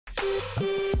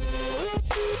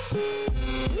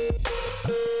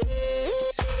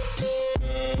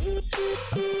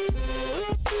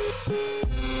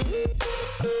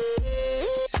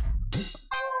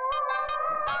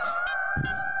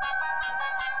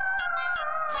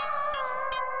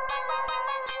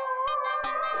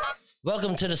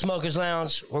Welcome to the Smokers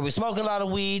Lounge, where we smoke a lot of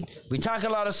weed, we talk a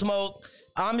lot of smoke.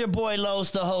 I'm your boy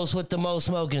Los, the host with the most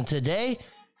smoking. Today,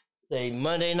 it's a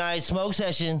Monday night smoke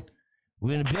session.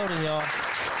 We're in the building, y'all.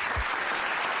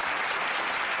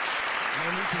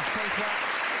 Monique and Space Rock.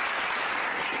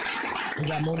 We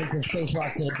got Monique and Space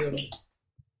Rocks in the building.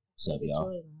 What's up, y'all?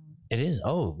 Really it is?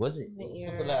 Oh, was it?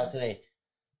 It's super loud today.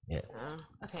 Yeah.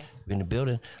 Okay. We're in the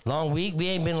building. Long week. We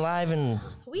ain't been live in,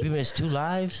 we missed 2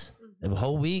 lives the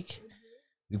whole week.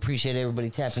 We appreciate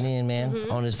everybody tapping in, man,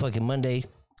 on this fucking Monday.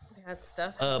 That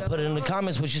stuff. Put it in the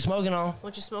comments what you smoking on.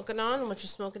 What you smoking on, what you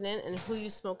smoking in, and who you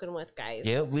smoking with, guys.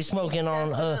 Yeah, we smoking on.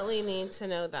 Definitely need to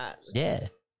know that. Yeah.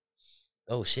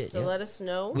 Oh shit. So let us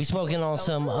know. We smoking on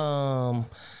some. What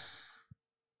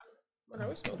are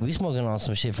we smoking? We smoking on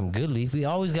some shit from Good Leaf. We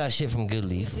always got shit from Good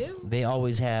Leaf. We do. They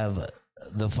always have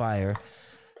the fire.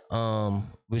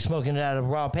 We're smoking it out of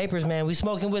raw papers, man. We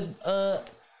smoking with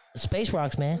Space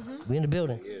Rocks, man. We in the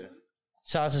building. Yeah.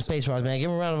 Shout out to Space Rocks, man. Give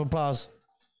them a round of applause.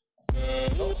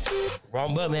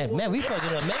 Wrong button, man. Man, we fucking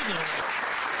up major.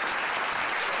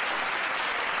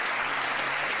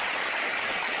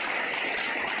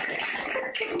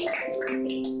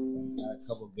 Got a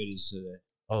couple goodies today.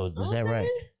 Oh, is that right?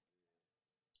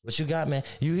 What you got, man?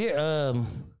 You hear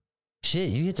shit,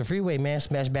 you hit the freeway, man.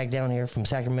 Smash back down here from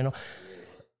Sacramento.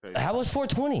 How was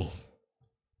 420?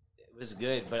 It was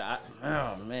good, but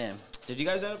oh man. Did you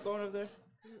guys end up going up there?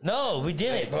 No, we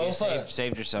didn't, bro. You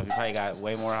saved yourself. You probably got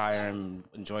way more higher and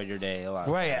enjoyed your day a lot.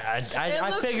 Right. I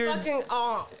figured fucking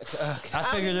I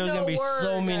figured there was gonna be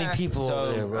so many people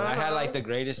over there, bro. I had like the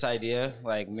greatest idea.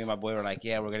 Like me and my boy were like,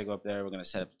 yeah, we're gonna go up there. We're gonna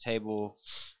set up a table.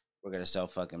 We're gonna sell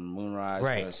fucking moon rods.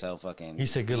 Right. We're gonna sell fucking. He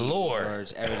said, "Good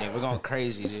Lord, everything." We're going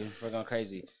crazy, dude. We're going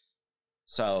crazy.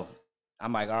 So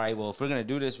I'm like, all right, well, if we're gonna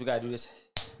do this, we gotta do this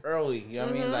early. You know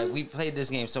what I mean? Like we played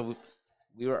this game, so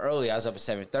we were early. I was up at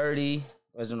 7:30.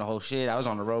 I was doing the whole shit. I was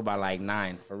on the road by like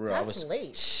 9 for real. That's I was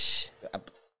late.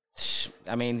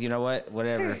 I mean, you know what?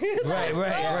 Whatever.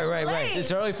 Right.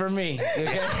 It's early for me.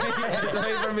 Okay? It's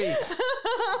early for me.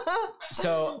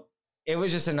 So it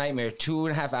was just a nightmare.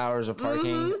 2.5 hours of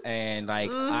parking, and by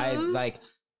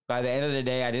the end of the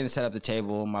day, I didn't set up the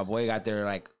table. My boy got there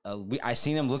I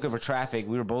seen him looking for traffic.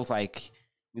 We were both like,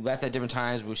 we left at different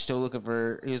times. We were still looking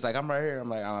for. He was like, "I'm right here." I'm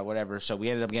like, whatever. So we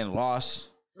ended up getting lost,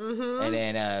 and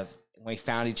then we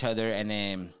found each other, and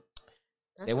then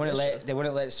they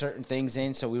wouldn't let certain things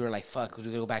in. So we were like, "Fuck, do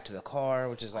we go back to the car,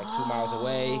 which is like 2 miles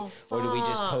away, or do we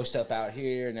just post up out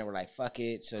here?" And then we're like, "Fuck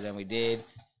it." So then we did.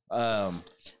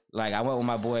 Like I went with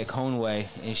my boy Conway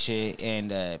and shit,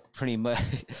 and pretty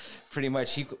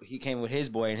much he came with his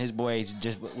boy, and his boy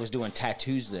just was doing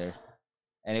tattoos there,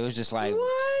 and it was just like,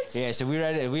 what? Yeah. So we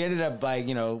ended up like,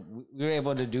 you know, we were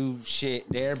able to do shit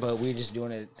there, but we were just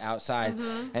doing it outside,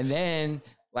 and then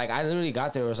like I literally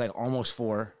got there, it was like almost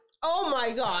 4. Oh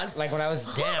my god! Like when I was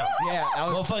down,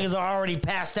 motherfuckers are already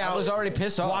passed out. I was already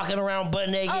pissed off, walking around butt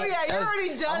naked. Oh yeah, you're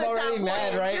already done. I'm already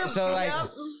mad, right? You're, so like,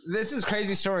 this is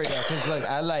crazy story though, because like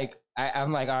I'm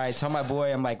like, all right, tell my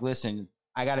boy, I'm like, listen,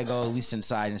 I gotta go at least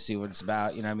inside and see what it's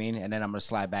about, you know what I mean? And then I'm gonna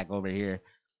slide back over here,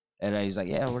 and he's like,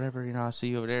 yeah, whatever, you know, I'll see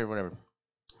you over there, whatever.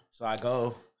 So I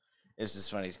go. It's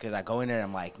just funny because I go in there and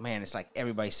I'm like, man, it's like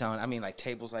everybody's selling. I mean, like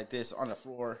tables like this on the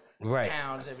floor, right?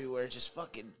 Pounds everywhere, just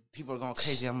fucking people are going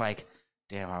crazy. I'm like,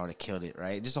 damn, I would have killed it,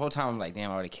 right? Just the whole time I'm like,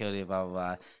 damn, I would have killed it, blah, blah,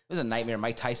 blah. It was a nightmare.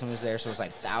 Mike Tyson was there, so it was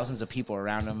like thousands of people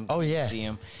around him. Oh, yeah. See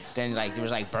him. Then, like, there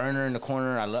was, like, Burner in the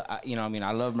corner. I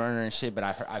love Burner and shit, but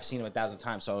I've seen him 1,000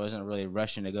 times, so I wasn't really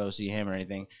rushing to go see him or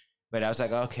anything. But I was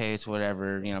like, okay, it's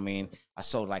whatever. You know what I mean? I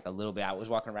sold, like, a little bit. I was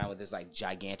walking around with this, like,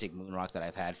 gigantic moon rock that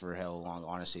I've had for hell long,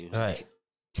 honestly. It was like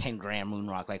 10-gram moon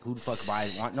rock. Like, who the fuck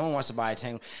buys? No one wants to buy a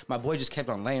 10. My boy just kept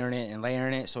on layering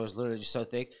it, so it was literally just so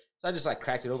thick. So I just like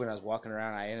cracked it open. I was walking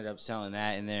around. I ended up selling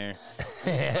that in there.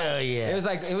 Hell yeah!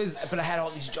 It was. But I had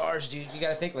all these jars, dude. You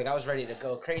gotta think like I was ready to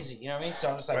go crazy. You know what I mean? So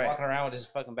I'm just like walking around with this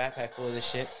fucking backpack full of this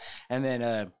shit. And then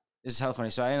this is hell funny.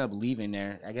 So I ended up leaving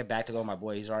there. I get back to go with my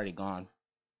boy. He's already gone.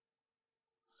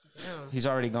 Damn. He's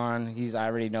already gone. I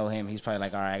already know him. He's probably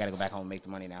like, all right, I gotta go back home and make the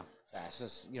money now. That's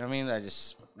just, you know what I mean? I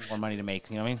just more money to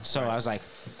make. You know what I mean? So I was like,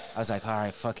 all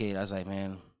right, fuck it. I was like,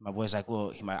 man. My boy's like,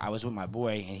 well, I was with my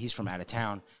boy, and he's from out of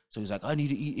town. So he's like, I need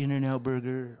to eat In-N-Out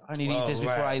Burger. I need to eat this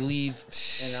before I leave.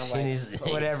 And I'm like,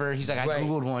 whatever. He's like, I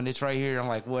Googled one. It's right here. I'm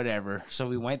like, whatever. So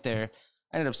we went there.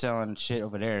 I ended up selling shit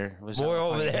over there. It was More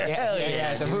over there. Hell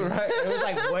yeah. The moon rock. It was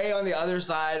like way on the other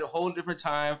side, a whole different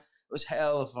time. It was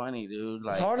hella funny, dude.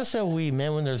 Like, it's hard to sell weed,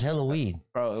 man, when there's hella weed.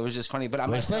 Bro, it was just funny. But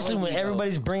I'm especially when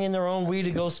everybody's bringing their own weed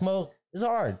to go smoke. It's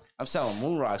hard. I'm selling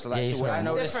moon rocks. Like, Yeah, so what I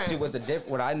noticed, different.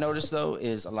 what I noticed though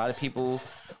is a lot of people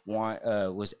want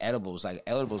was edibles. Like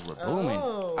edibles were booming.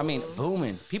 Oh. I mean,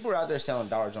 booming. People were out there selling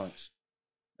dollar joints.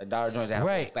 Like dollar joints that have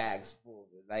Right. bags full.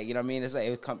 Like, you know what I mean? It's like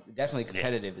it was definitely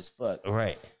competitive as fuck.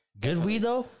 Right. Good weed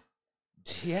though?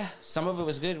 Yeah, some of it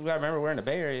was good. I remember we're in the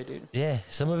Bay Area, dude. Yeah.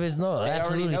 Some of it's no. They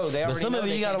Absolutely. already know. They already but some know of it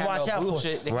they you gotta can't have watch no out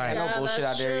bullshit. for. They Right. can't have Yeah, no bullshit out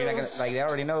that's there. You're not true. gonna, like, they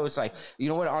already know. It's like, you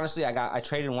know what? Honestly, I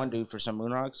traded one dude for some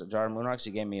moon rocks, a jar of moon rocks. He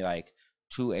gave me like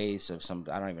 2 eighths of some.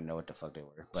 I don't even know what the fuck they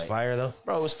were. It's But fire though.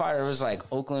 bro, it was fire. It was like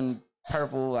Oakland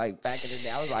purple, like back in the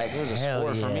day. I was like, it was a Hell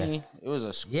score for yeah. me. It was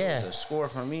a score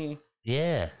for me.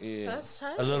 Yeah. Yeah, That's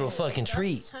tight. A little fucking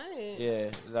treat. That's tight. yeah,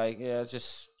 like yeah,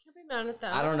 just. Can't be mad at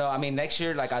that. I don't know. I mean, next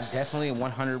year, like, I definitely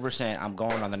 100%. I'm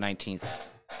going on the 19th.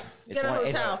 Get a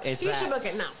hotel. It's You that. should book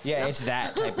it now. Yeah, it's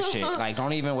that type of shit. Like,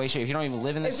 don't even waste your. If you don't even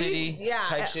live in the If city, you,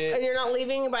 type shit. and you're not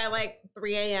leaving by like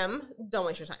 3 a.m., don't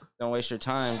waste your time. Don't waste your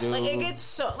time, dude. Like it gets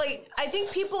so like I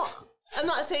think people. I'm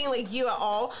not saying like you at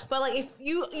all, but like if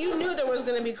you knew there was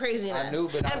going to be craziness, I knew,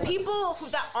 but and people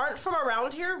that aren't from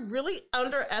around here really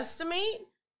underestimate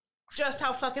just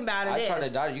how fucking bad it I is. try to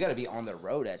die. You got to be on the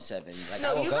road at 7. Like, I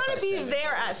No, woke you up gotta at be 7.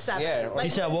 there at 7. Yeah, or He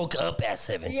said I woke up at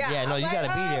 7. Yeah, no, you like, gotta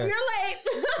be there. You're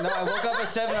late. No, I woke up at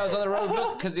 7. I was on the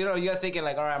road because you're thinking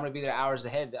like, all right, I'm gonna be there hours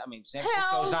ahead. I mean, San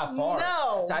Francisco's not far.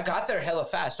 no. I got there hella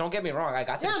fast. Don't get me wrong. I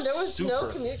got there. Damn, there was super. no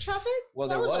commute traffic. Well,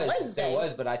 That there a was. Wednesday. There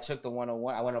was, but I took the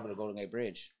 101. I went over the Golden Gate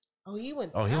Bridge. Oh, you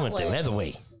went. Oh, he that went the way. other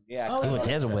way. Yeah, Oh, He went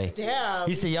the other way. Damn.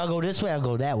 He said, y'all go this way, I'll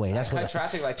go that way. That's cut what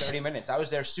traffic like 30 minutes. I was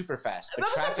there super fast. But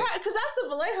I'm surprised because that's the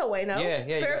Vallejo way, no? Yeah,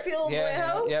 yeah. Fairfield, yeah,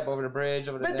 Vallejo. Yep, over the bridge.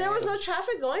 Over the But there was no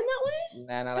traffic going that way.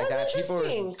 Nah, not like That's that.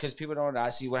 interesting. Because people don't. I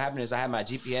see what happened is I had my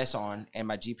GPS on, and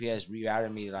my GPS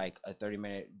rerouted me like a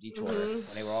 30-minute detour when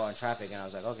they were all in traffic, and I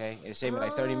was like, okay, it saved me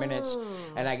like 30 minutes,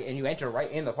 and you enter right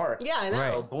in the park. Yeah, I know.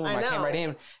 Right. So boom, I came right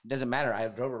in. It doesn't matter. I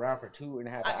drove around for 2.5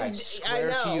 hours. I swear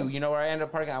to know. you, you know where I ended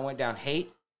up parking? I went down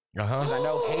Haight. Uh-huh. Because I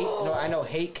know Haight. No, I know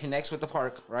Haight connects with the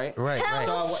park, right? Right, right.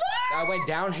 So I went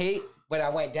down Haight, but I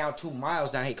went down 2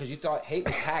 miles down Haight because you thought Haight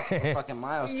was packed for fucking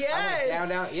miles. Yes. I went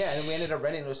down, yeah, and we ended up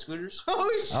renting those scooters. Oh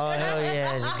shit. Oh, hell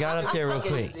yeah. Just got up there real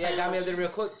quick. Yeah, got me up there real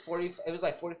quick. It was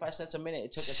like 45 cents a minute.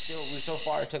 It took us we were so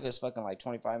far. It took us fucking like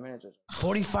 25 minutes. Or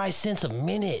 45 cents a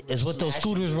minute is what those Smashing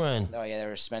scooters it. run. Oh yeah,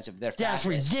 they're expensive. They're That's fast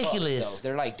as fuck, ridiculous. though.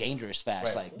 They're like dangerous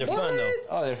fast. Like They're fun, though.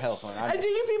 oh, they're hell fun. And do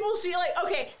you people see like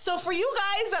okay? So for you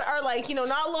guys that are like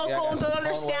not local Yeah, I got and some don't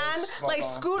understand, Conways, like smoke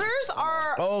on. scooters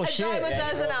are Oh, a shit. dime a Yeah,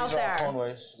 dozen out there.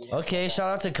 Okay, shout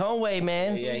out to Conway,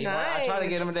 man. Yeah, I try to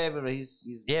get him Nice. today, but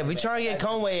he's Yeah, we try to get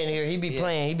Conway in here. He be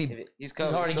playing. He's coming.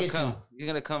 He's hard to He'll get come. to. He's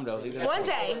gonna come though. He's gonna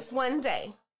One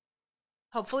day,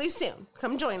 hopefully soon.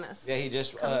 Come join us. Yeah, he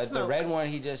just Come the smoke. red one.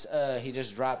 He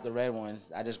just dropped the red one.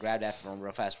 I just grabbed that from him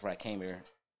real fast before I came here.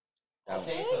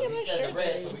 Okay, so he said the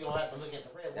red, so we gonna have to look at the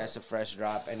red one. That's a fresh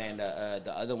drop, and then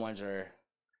the other ones are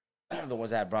the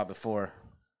ones I brought before.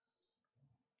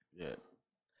 Yeah,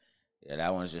 yeah,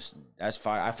 that one's that's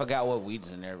fire. I forgot what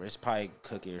weed's in there, but it's probably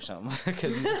cookie or something.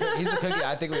 Because he's a cookie.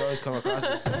 I think we always come across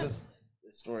this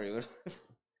story.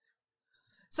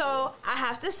 So I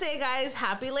have to say, guys,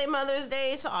 happy late Mother's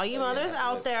Day to all you mothers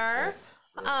out there.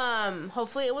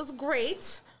 Hopefully it was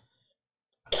great.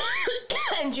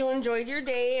 And you enjoyed your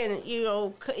day and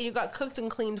you got cooked and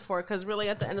cleaned for, because really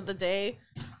at the end of the day,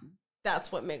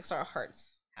 that's what makes our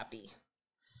hearts happy.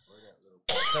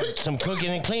 Some cooking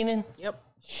and cleaning? Yep.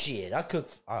 Shit, I cook.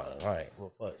 All right,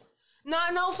 well, fuck.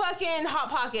 No fucking Hot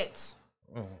Pockets.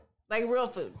 Like real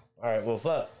food. All right, well,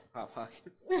 fuck. Hot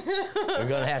Pockets. We're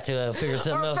gonna have to figure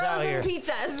something Or else out frozen here.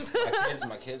 pizzas.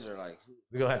 My kids are like.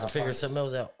 We're gonna have to figure something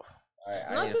else out. All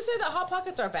right, Not to say that Hot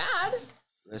Pockets are bad.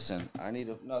 listen. I need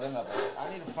to. No, they're not. Bad.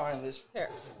 I need to find this Here.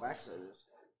 wax I just.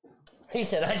 He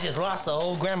said, I just lost the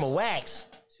whole gram of wax.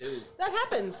 Two. That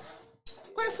happens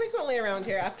quite frequently around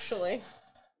here, actually.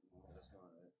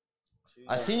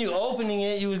 I seen you opening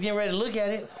it. You was getting ready to look at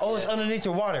it. Oh, it's underneath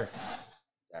your water.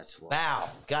 That's what. Bow.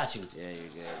 Got you. Yeah, you're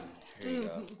good. Here you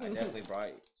go. I definitely brought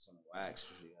some wax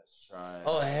for you guys to try.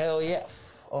 Oh, hell yeah.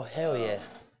 Oh, hell yeah.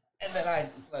 And then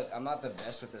I'm not the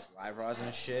best with this live rosin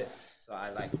and shit, so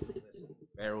I listen,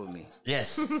 bear with me.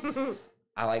 Yes.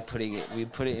 I like we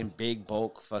put it in big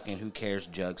bulk fucking who cares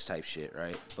jugs type shit,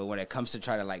 right? But when it comes to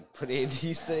try to put it in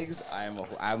these things, I'm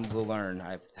will learn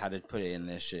how to put it in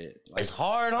this shit. It's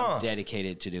hard, huh? I'm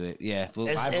dedicated to do it. Yeah.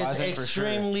 It's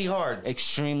extremely hard.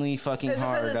 Extremely fucking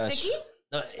hard. Is it sticky?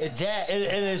 It's that,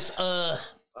 and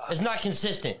it's not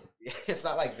consistent. It's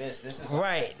not like this. This is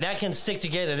Right, that can stick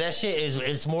together. That shit is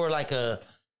it's more like a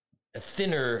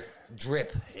thinner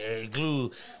drip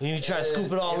glue. When you try to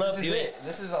scoop it all up,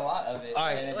 This is a lot of it. All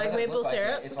right. and it Like doesn't maple look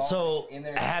syrup? It's all so in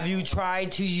there. have you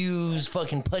tried to use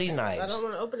fucking putty I knives? don't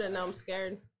want to open it now. I'm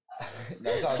scared.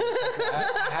 That's all.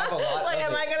 I have a lot. Like, of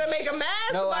am it. I gonna make a mess?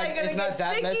 No, am I gonna it's get not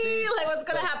that sticky? messy. Like, what's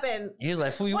gonna happen? You're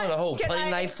like, fool, you What want a whole can putty I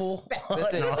knife full? expect?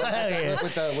 Listen,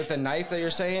 Yeah. with the knife that you're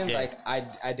saying, Yeah. like I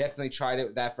definitely tried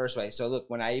it that first way. So look,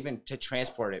 when I even to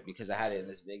transport it because I had it in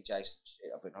this big jack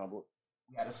shit up in Humboldt,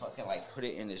 we had to fucking like put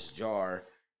it in this jar,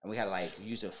 and we had to like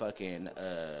use a fucking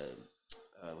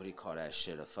what do you call that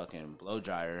shit? A fucking blow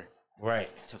dryer Right.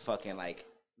 to fucking like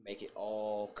make it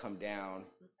all come down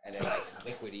and then like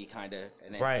liquidy kind of,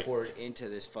 and then Right. pour it into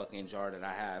this fucking jar that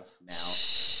I have now,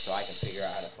 so I can figure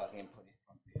out how to fucking put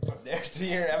it from there to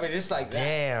here. I mean, it's like that.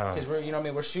 Damn. Because we're, you know what I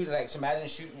mean, we're shooting like, so imagine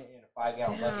shooting it in a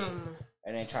 5-gallon bucket Damn.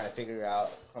 and then trying to figure out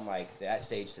from like that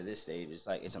stage to this stage. It's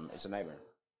like it's a nightmare.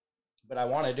 But I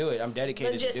want to do it. I'm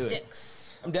dedicated to do it.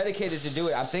 Logistics. I'm dedicated to do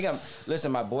it.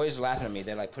 Listen, my boys are laughing at me.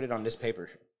 They're like, put it on this paper.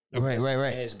 Right.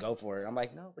 And just go for it. I'm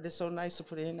like, no, but it's so nice to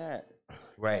put it in that.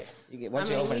 Right. You get once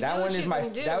I you mean, open you that do one what is you my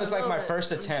can do that was in the like my moment.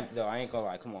 first attempt though. I ain't gonna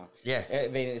lie. Come on. Yeah. I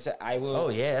mean, I will. Oh,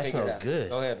 yeah, that figure it smells out. good.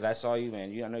 Go ahead. That's all you,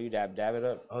 man. I know you dab it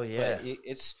up. Oh, yeah. But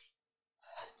it's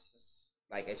just,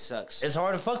 like it sucks. It's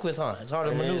hard to fuck with, huh? It's hard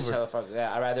to It is maneuver. hell fuck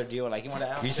that. I'd rather deal with like you want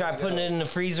to. You try putting it in the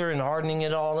freezer and hardening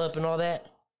it all up and all that?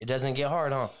 It doesn't get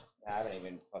hard, huh? I haven't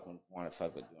even fucking want to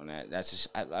fuck with doing that. That's just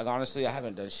like honestly, I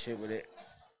haven't done shit with it.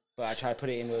 But I try to put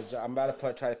it into a jar. I'm about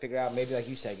to try to figure out maybe like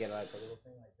you said, get like a little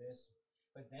thing like this.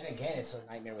 But then again, it's a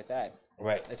nightmare with that.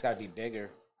 Right. It's got to be bigger.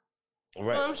 Right.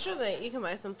 Well, I'm sure that you can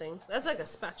buy something. That's like a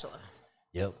spatula.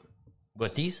 Yep.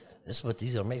 But these? That's what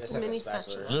these are made It's for. like Mini a spatula.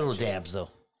 spatula. Little dabs, though.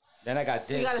 Then I got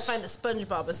this. You gotta find the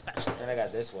SpongeBob with spatula. Then I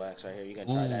got this wax right here. You can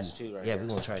try that too, right Yeah, here. we're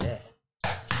going to try that.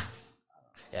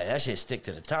 Yeah, that shit stick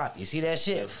to the top. You see that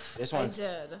shit? This I one,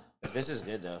 did. this is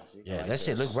good though. You can Yeah, like that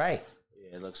shit this. look right.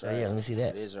 Yeah, it looks Oh, right. yeah, let me see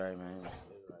that. It is right, man. It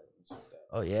is right. It's like that.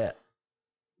 Oh, yeah.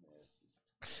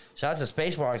 Shout out to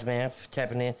Spacebarks, man, for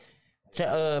tapping in.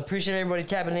 Appreciate everybody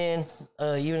tapping in,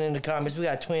 even in the comments. We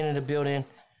got Twin in the building.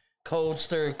 Cold,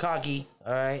 Stir, Cocky.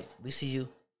 All right, we see you.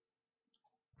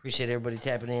 Appreciate everybody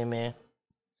tapping in, man.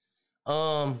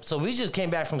 So we just came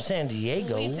back from San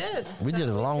Diego. We did. We did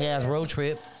a long ass road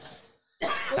trip.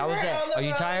 How was that? Are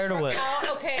you tired or what?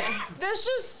 Okay, this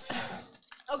just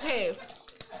okay.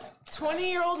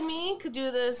 20-year-old me could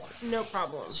do this, no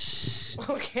problem.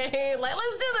 Okay, like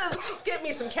let's do this. Get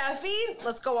me some caffeine.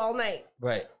 Let's go all night.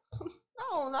 Right.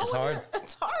 No, It's hard?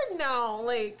 It's hard now.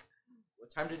 Like What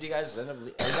time did you guys end up?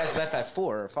 You guys left at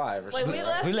 4 or 5 or Like something.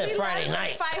 we left Friday at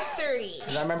night. 5:30.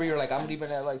 Because I remember you were like, I'm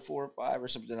leaving at like 4 or 5 or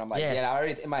something. I'm like, Yeah. yeah. I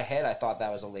already in my head I thought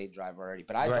that was a late drive already,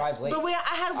 but I Right. drive late. But I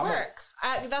had I'm a- work.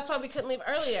 That's why we couldn't leave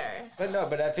earlier.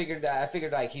 But I figured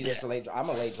like he's just a late. I'm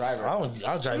a late driver. I'll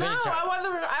drive No, anytime.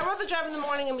 I'd rather drive in the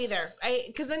morning and be there.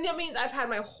 Because then that means I've had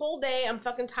my whole day. I'm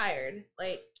fucking tired.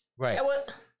 Like Right.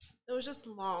 it was just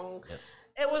long. Yep.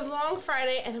 It was long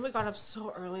Friday, and then we got up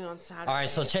so early on Saturday. All right,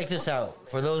 so check this out.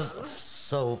 For those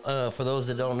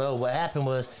that don't know, what happened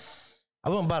was I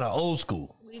went and bought an old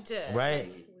school. We did.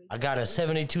 Right? I got a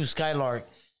 72 Skylark,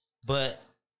 but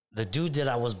the dude that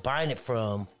I was buying it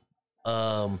from,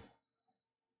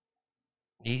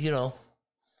 you know,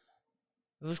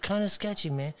 it was kind of sketchy,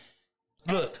 man.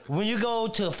 Look, when you go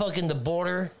to fucking the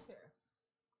border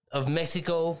of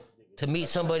Mexico to meet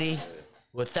somebody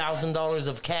with $1,000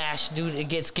 of cash, dude, it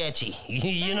gets sketchy.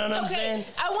 You know what I'm saying?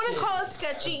 I want to call it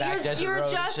sketchy. Back desert You're road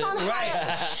just shit. on high.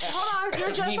 Right. Hold on.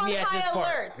 You're just Meet on me at this high part.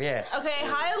 alert. Yeah. Okay.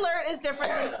 High alert is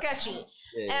different than sketchy.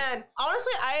 Yeah. And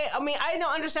honestly, I mean, I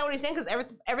don't understand what he's saying because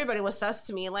everybody was sus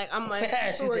to me. Like, I'm like,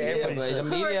 She who are said you? everybody But sus.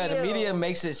 the Who are you? media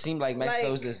makes it seem like Mexico's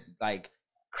Like- this like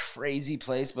crazy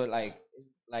place, but like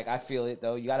I feel it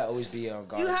though. You gotta always be on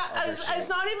guard. You have. of It's, this it's shit.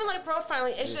 not even like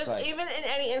profiling. It's It's just like- even in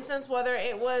any instance, whether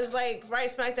it was like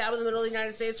right smack dab in the middle of the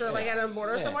United States or like at a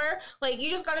border Yeah. somewhere, like you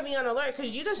just got to be on alert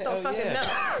because you just don't Hell fucking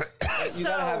yeah. know. You So-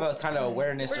 gotta have a kind of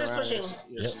awareness. We're just around switching.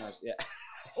 it. Yeah.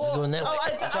 Well, going that way.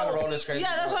 I'm trying to roll this crazy.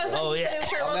 Yeah, that's why I was saying Oh, he yeah. said he was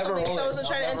trying to I'll roll never something, roll so I it. wasn't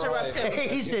trying to I'll never roll interrupt him.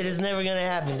 He said it's never gonna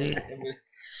happen, dude.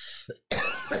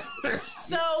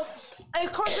 So,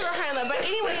 of course, we were high on that. But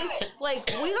anyways, like,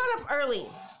 we got up early.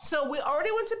 So, we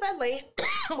already went to bed late.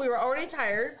 We were already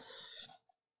tired.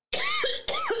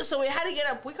 So, we had to get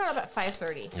up. We got up at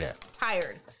 5:30. Yeah.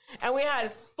 Tired. And we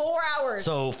had 4 hours.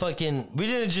 So we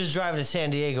didn't just drive to San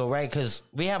Diego, right? Because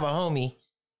we have a homie,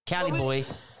 Cali boy.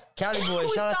 Cali boy,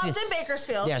 we shout out stopped to in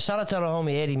Bakersfield. shout out to the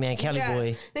homie Eddie, man, Cali Yes.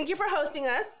 boy. Thank you for hosting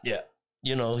us. Yeah.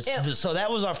 You know, so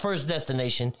that was our first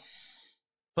destination.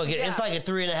 Fucking, it's like a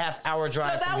 3.5 hour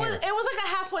drive. So it was like a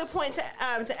halfway point to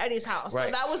Eddie's house. Right.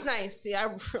 So that was nice. See,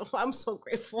 I'm so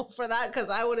grateful for that because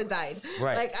I would have died.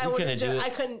 Right. Like I couldn't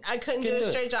do a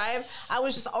straight drive. I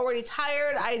was just already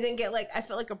tired. I didn't get I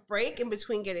felt like a break in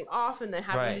between getting off and then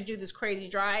having to do these crazy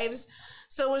drives.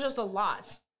 So it was just a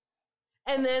lot.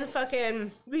 And then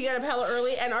we got up hella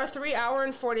early, and our 3 hour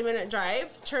and 40-minute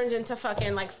drive turned into 5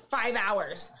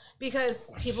 hours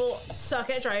because people suck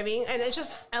at driving, and it's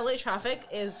just LA traffic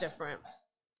is different.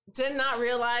 Did not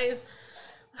realize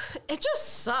it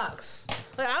just sucks.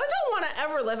 I don't want to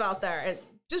ever live out there, and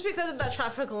just because of that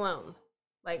traffic alone.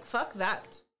 Fuck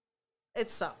that.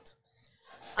 It sucked.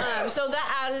 So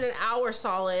that added an hour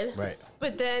solid. Right.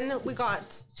 But then we got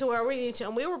to where we need to,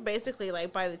 and we were basically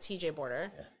by the TJ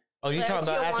border. Yeah. Oh, you're talking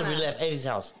about after we left Eddie's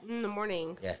house? In the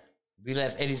morning. Yeah. We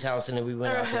left Eddie's house and then we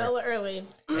went out there. Hella early.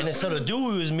 And then so the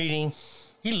dude we was meeting,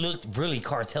 he looked really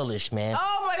cartelish, man.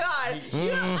 Oh my God. You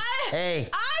know, I'm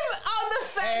on the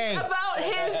fence about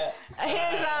his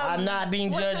I'm not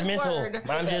being judgmental.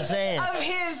 I'm just saying. Of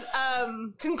his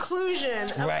conclusion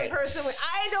of the person.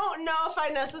 I don't know if I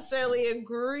necessarily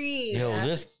agree. Yo,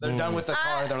 they're done with the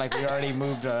car. They're like, we already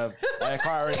moved that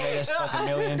car already made us fucking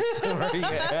millions.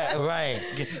 Right.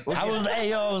 I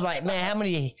was like, man, how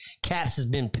many caps has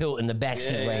been peeled in the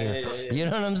backseat right here? Yeah. You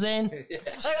know what I'm saying? All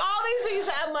these things,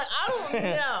 I'm like, I don't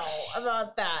know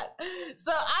about that.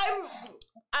 So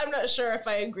I'm not sure if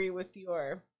I agree with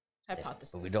your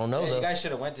hypothesis. We don't know though. You guys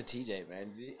should have went to TJ,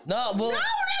 man. No, we're not going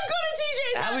to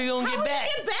TJ. How are we gonna get back?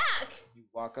 You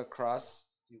walk across.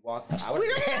 Hell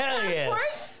yeah.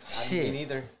 Shit.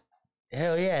 Neither.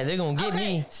 Hell yeah, they're gonna get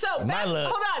me. So hold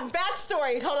on,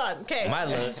 backstory. Hold on. Okay. My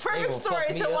luck. Perfect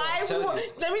story to why we won't.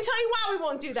 Let me tell you why we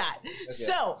won't do that. Okay.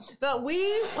 So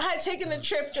we had taken a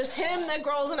trip, just him, the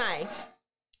girls, and I.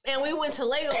 And we went to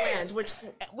Legoland, which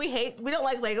we hate. We don't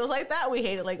like Legos like that. We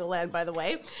hated Legoland, by the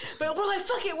way. But we're like,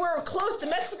 fuck it. We're close to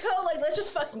Mexico. Let's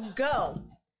just fucking go.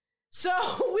 So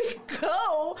we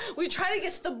go. We try to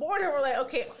get to the border. We're like,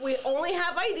 okay, we only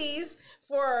have IDs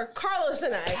for Carlos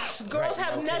and I. Girls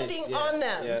have nothing on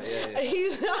them. Yeah. I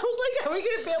was like, are we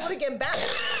gonna be able to get back?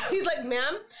 He's like,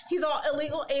 ma'am, he's all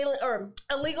illegal aliens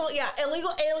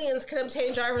can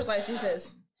obtain driver's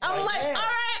licenses. I'm like, all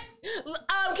right, can we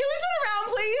turn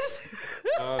around, please?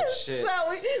 Oh, shit. So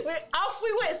we off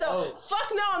we went. So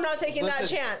fuck no, I'm not taking that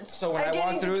chance. So when I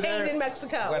walked through detained in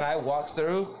Mexico. When I walked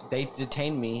through, they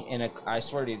detained me I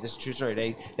swear to you, this is a true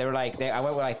story. They were like, I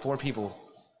went with 4 people.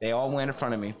 They all went in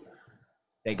front of me.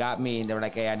 They got me and they were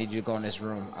like, hey, I need you to go in this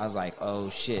room. I was like, oh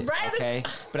shit. Right. Okay.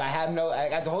 But I have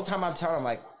the whole time I'm telling them,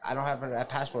 like, I don't have a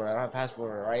passport. I don't have a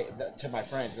passport, right? To my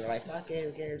friends. They're like, fuck it,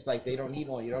 who cares? Like, they don't need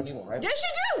one. You don't need one, right? Yes,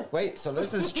 you do. Wait, so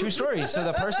this is a true story. So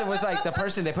the person was like, they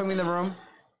put me in the room.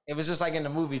 It was just like in the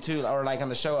movie too, or like on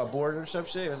the show, a board or some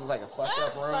shit. It was just like a fucked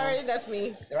up room. Sorry, that's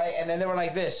me. Right? And then they were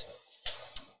like this.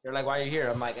 They're like, why are you here?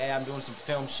 I'm like, hey, I'm doing some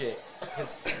film shit.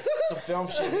 Because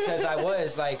I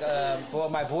was like,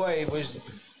 my boy was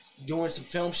doing some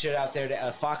film shit out there.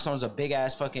 That Fox owns a big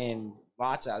ass fucking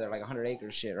lots out there, like 100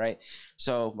 acres shit, right?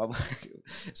 So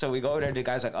we go over there. The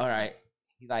guy's like, all right.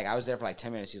 I was there for like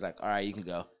 10 minutes. He's like, all right, you can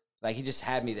go. Like, he just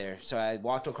had me there. So I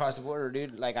walked across the border,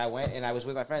 dude. Like, I went and I was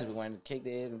with my friends. We went and kicked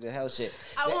it and did hell shit.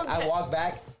 I walked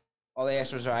back. All they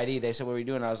asked was our ID. They said, what were you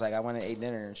doing? I was like, I went and ate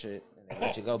dinner and shit. And they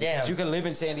let you go. Because you can live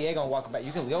in San Diego and walk back.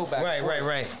 You can go back.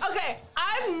 Right. Okay,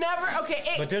 I've never. Okay,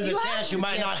 but there's a chance you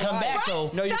might not come back,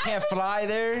 though. No, you can't fly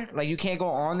there. Like, you can't go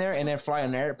on there and then fly on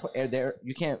there.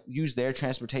 You can't use their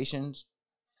transportations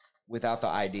without the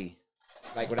ID,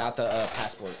 like without the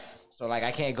passport. So like,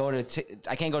 I can't go to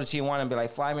Tijuana and be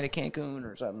like, fly me to Cancun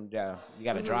or something. Yeah, you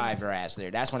got to drive your ass there.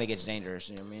 That's when it gets dangerous.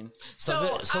 You know what I mean?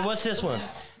 So what's this one?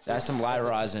 That's some light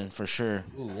rosin for sure.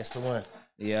 Ooh, that's the one.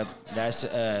 Yep,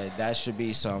 that should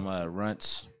be some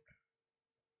runts.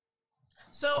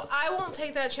 So I won't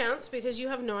take that chance because you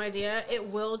have no idea.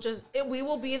 We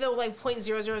will be the like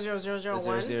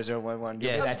 0.000001. 0011.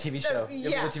 Yeah, that TV show.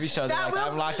 The TV show. Like,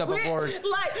 I'm locked up aboard.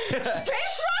 Like Space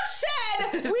Rock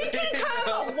said, we can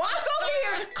come walk over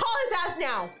here. Call his ass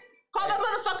now. Call that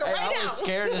motherfucker right now. I was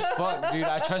scared as fuck, dude.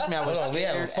 Trust me, I was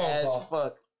scared as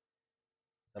fuck.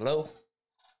 Hello.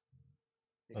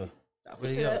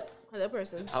 Who's that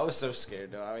person? I was so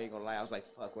scared, though. I ain't gonna lie. I was like,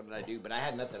 "Fuck, what did I do?" But I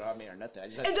had nothing on me or nothing.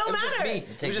 It don't matter.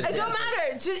 It don't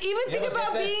matter. To even think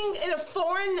about being in a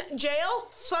foreign jail?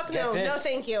 Fuck no. No,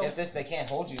 thank you. Get this. They can't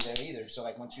hold you there either. So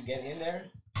like, once you get in there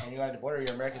and you're at the border, you're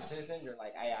an American citizen. You're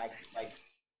like,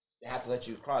 they have to let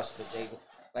you cross because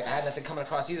like I had nothing coming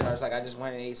across either. I was like, I just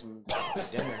went and ate some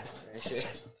dinner and shit.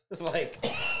 Like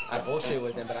I bullshit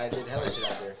with them, but I did hella shit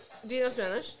out there. Do you know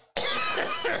Spanish?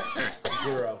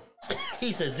 0.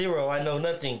 He said 0. I know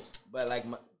nothing. But like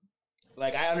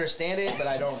I understand it, but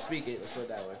I don't speak it. Let's put it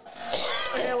that way.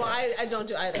 Okay, well I don't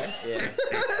do either. Yeah.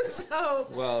 So.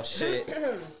 Well, shit.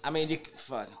 I mean,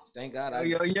 fuck. Thank God.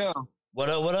 Yo. What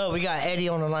up? What up? We got Eddie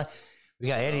on the line. We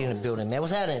got Eddie in the building, man.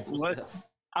 What's happening? What?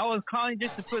 I was calling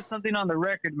just to put something on the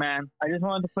record, man. I just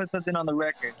wanted to put something on the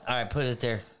record. All right, put it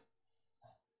there.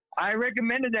 I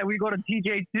recommended that we go to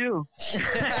TJ too. Okay,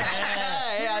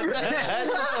 I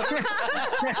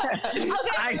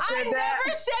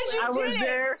never said you I didn't. was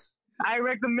there. I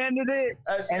recommended it,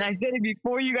 and I said it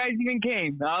before you guys even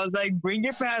came. I was like, bring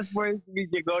your passports. We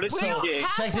should go to TJ.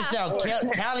 Check this out.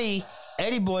 Cali,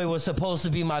 Eddie Boy was supposed to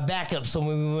be my backup, so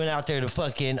when we went out there to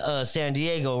fucking San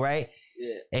Diego, right?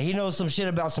 Yeah. And he knows some shit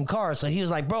about some cars, so he was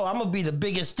like, bro, I'm gonna be the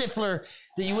biggest stiffler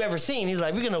that you ever seen. He's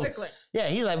like, we're gonna, yeah,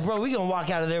 he's like, bro, we're gonna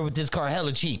walk out of there with this car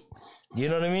hella cheap. You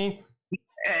know what I mean?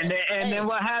 And then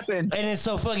what happened? And then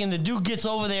so fucking the dude gets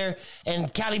over there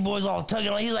and Cali Boy's all tugging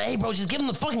on. He's like, hey, bro, just give him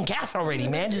the fucking cash already,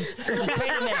 man. Just pay the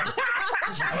man.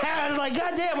 I was like,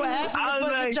 God damn, what happened? I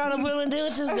was fucking trying to will and deal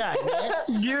with this guy, man.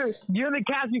 Give him the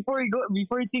cash before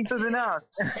you think something else.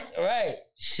 Right.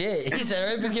 Shit. He said,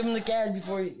 hurry up and give him the cash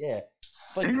before you, yeah.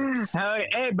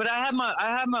 Hey, but I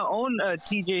have my own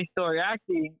TJ story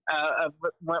actually.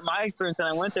 My experience when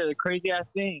I went there, the crazy ass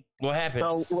thing. What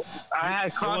happened? So I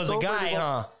had crossed over. It was a guy,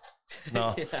 huh?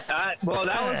 No. Well,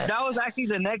 that was actually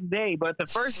the next day, but the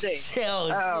first day. Shit.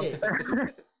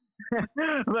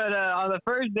 But on the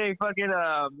first day, fucking,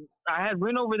 I had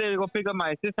went over there to go pick up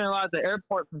my sister-in-law at the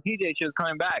airport from TJ. She was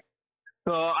coming back.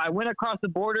 So I went across the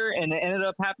border, and it ended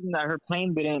up happening that her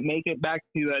plane didn't make it back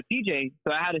to TJ.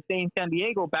 So I had to stay in San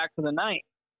Diego back for the night.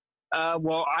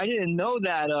 Well, I didn't know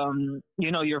that,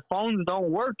 your phones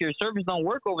don't work. Your service don't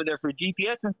work over there for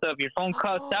GPS and stuff. Your phone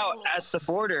cuts out at the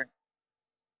border.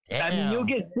 Damn. I mean,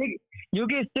 you'll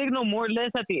get signal more or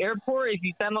less at the airport if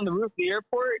you stand on the roof of the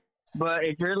airport. But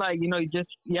if you're like,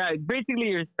 basically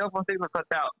your cell phone signal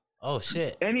cuts out. Oh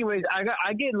shit. Anyways,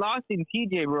 I get lost in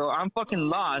TJ, bro. I'm fucking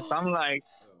lost. I'm like,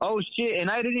 oh shit, and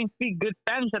I didn't speak good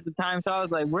Spanish at the time, so I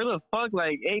was like, where the fuck,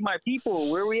 like, hey, my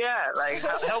people, where we at? Like,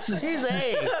 help me. He's like,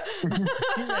 hey.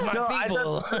 He's like, my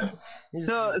people.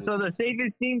 So the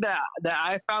safest thing that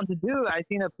I found to do, I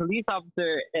seen a police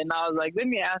officer, and I was like, let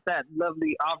me ask that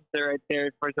lovely officer right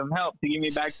there for some help to get me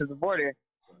back to the border.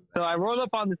 So I rolled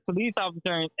up on this police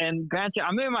officer, and granted,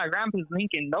 I'm in my grandpa's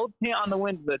Lincoln, no tint on the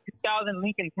window, the 2000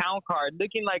 Lincoln Town Car,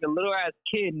 looking like a little ass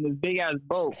kid in this big ass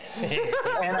boat.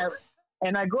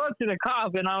 and I go up to the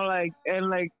cop, and I'm like,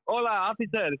 hola,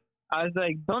 officer. I was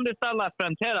like, ¿Dónde está la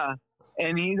frontera?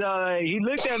 And he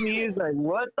looked at me, he's like,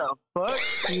 what the fuck?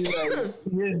 He's just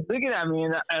looking at me,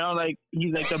 and I'm like,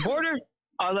 he's like, the border?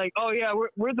 I was like, oh yeah,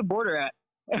 where's the border at?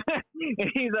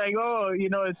 And he's like, oh,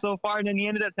 it's so far. And then he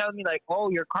ended up telling me like,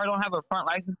 oh, your car don't have a front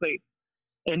license plate,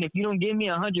 and if you don't give me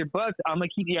 $100, I'm gonna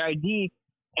keep your ID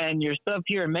and your stuff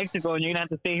here in Mexico, and you're gonna have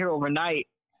to stay here overnight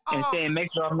and stay in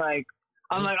Mexico. I'm like,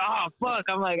 oh fuck.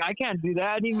 I'm like, I can't do that.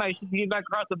 I need my shit to get back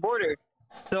across the border.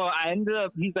 So I ended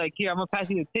up, he's like, here, I'm gonna pass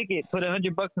you the ticket, put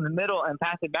 $100 in the middle, and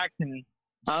pass it back to me.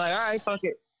 I'm like, all right, fuck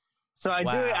it. So I do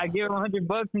it. I give him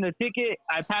 $100 in the ticket.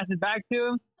 I pass it back to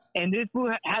him. And this fool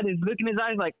had this look in his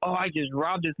eyes like, oh, I just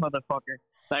robbed this motherfucker.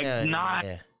 Like, nah.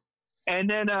 Yeah. And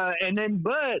then,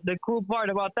 but the cool part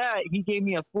about that, he gave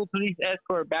me a full police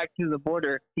escort back to the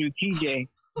border, to TJ.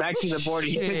 Back to the border.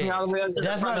 He took me all the way up to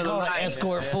That's the front not called an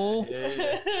escort, fool.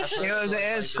 It was an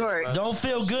escort. Don't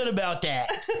feel good about that.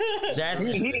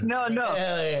 No.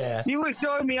 Hell yeah. He was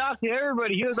showing me off to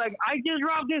everybody. He was like, I just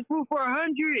robbed this fool for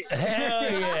 100. Hell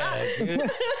yeah,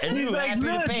 dude. And you like, happy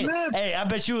to pay. Look. Hey, I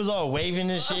bet you was all waving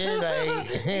and shit.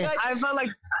 Like, I felt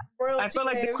like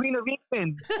the Queen of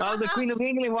England. I was the Queen of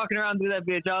England walking around through that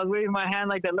bitch. I was waving my hand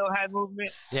like that little hand movement.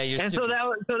 Yeah, and so that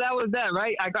was that,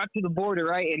 right? I got to the border,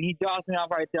 right? And he tossed me off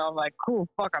right there. I'm like, cool,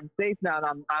 fuck, I'm safe now.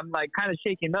 And I'm like kind of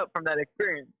shaking up from that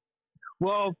experience.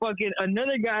 Well, fucking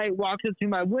another guy walks up to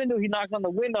my window. He knocks on the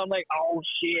window. I'm like, oh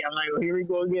shit. I'm like, well, here we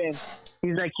go again.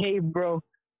 He's like, hey, bro,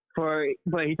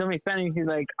 but he told me Spanish. He's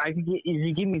like, if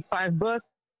you give me $5,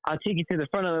 I'll take you to the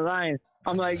front of the line.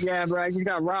 I'm like, yeah, bro, I just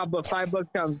got robbed, but $5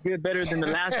 sounds good, better than the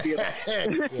last deal.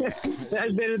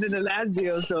 That's better than the last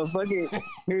deal. So fuck it.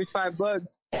 Here's $5.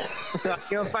 So I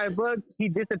give him $5. He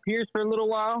disappears for a little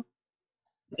while.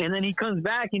 And then he comes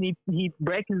back and he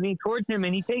beckons me towards him,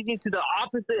 and he takes me to the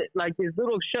opposite, like this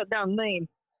little shut down lane.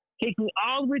 takes me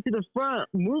all the way to the front,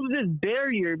 moves this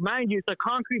barrier. Mind you, it's a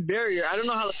concrete barrier. I don't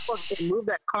know how the fuck they move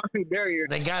that concrete barrier.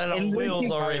 They got it on And wheels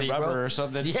literally- already, rubber bro. or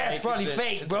something. Yeah, it's probably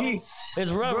fake, bro.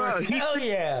 It's rubber. Bro, Hell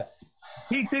yeah.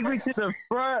 He took me to the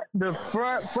front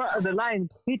of the line.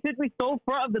 He took me so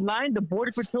front of the line, the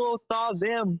border patrol saw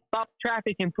them, stopped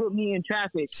traffic, and put me in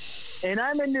traffic. And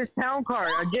I'm in this town car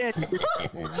again,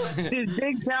 this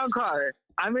big town car.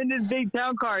 I'm in this big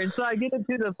town car, and so I get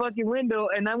into the fucking window,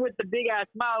 and I'm with the big ass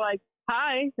smile, like,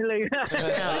 "Hi," like,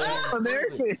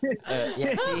 American.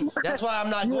 Yeah, see, that's why I'm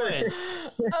not going.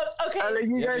 Okay. I like,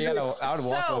 you guys I would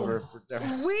walk So, over.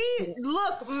 We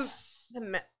look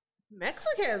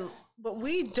Mexican, but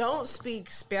we don't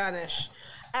speak Spanish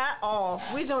at all.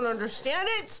 We don't understand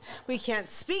it. We can't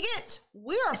speak it.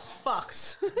 We are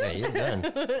fucks. Yeah, you're done.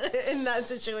 In that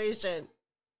situation.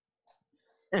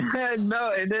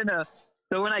 No, and then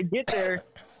so when I get there,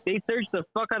 they search the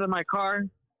fuck out of my car,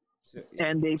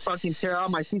 and they fucking tear all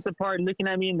my seats apart. Looking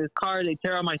at me in this car, they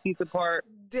tear all my seats apart.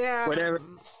 Damn. Whatever.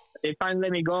 They finally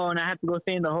let me go, and I had to go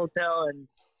stay in the hotel, and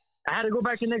I had to go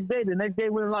back the next day. The next day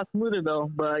went a lot smoother though,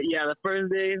 but yeah, the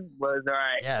first day was all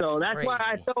right. Yeah, so it's that's why I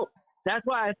crazy. felt. That's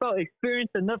why I felt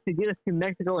experienced enough to get us to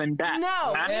Mexico and back.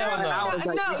 No, That's hell why no. I was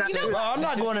like, No, you gotta you know do it. Bro, I'm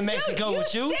not going to Mexico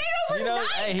with you. Stayed He knows,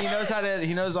 overnight. hey,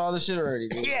 he knows all the shit already.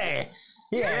 Dude. Yeah.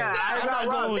 Yeah, I I'm got not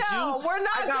going with No, you. we're not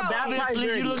I got going. baptized.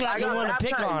 Obviously, you look like I the got one to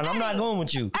pick baptized. on. I'm not going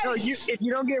with you. No, if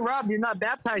you don't get robbed, you're not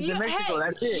baptized in Mexico. Hey,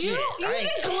 That's it. you I ain't-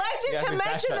 neglected Yeah, to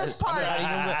mention this I'm part.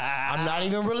 I'm not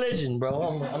even religion,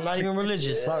 bro. I'm not even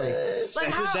religious. Sorry. Like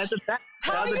how, That's a fact.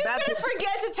 how are That's you a gonna fact.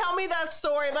 forget to tell me that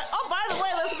story? Like, oh, by the way,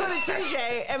 let's go to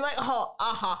TJ. And like, oh,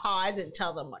 I didn't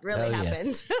tell them what really Hell yeah.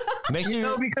 happened. Make sure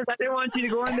No, you. because I didn't want you to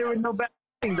go in there with no bad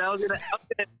things. I was gonna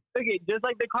took it just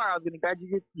like the car. I was gonna guide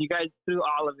you guys through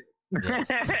all of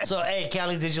it. So, hey,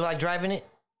 Callie, did you like driving it?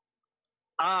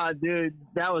 Dude,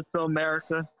 that was so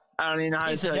America. I don't even know how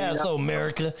He to said tell you. that's so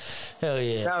America. Hell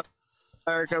yeah. That was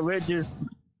America. We're just,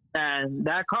 and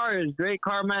that car is a great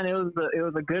car, man. It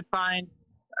was a good find.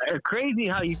 Crazy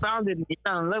how you found it and you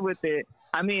fell in love with it.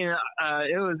 I mean,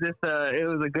 it was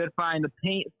a good find. The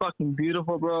paint is fucking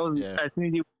beautiful, bro. Yeah. As soon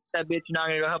as you that bitch, you're not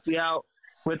gonna help you out.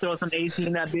 We'll throw some AC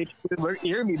in that bitch.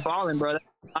 You're gonna be balling, bro.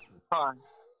 That's a car.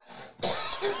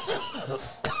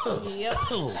 Yep.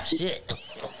 Oh, shit.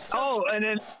 Oh, and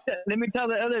then let me tell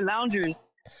the other loungers.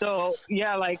 So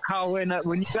yeah, like how when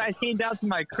you guys came down to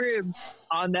my crib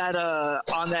on that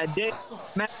day,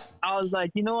 man, I was like,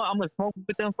 you know what, I'm gonna smoke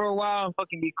with them for a while and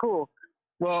fucking be cool.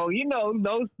 Well, you know,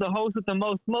 the host with the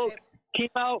most smoke came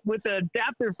out with the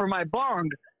adapter for my bong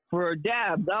for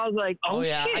dabs. I was like, oh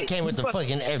yeah, shit. I came with the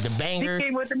fucking the He banger.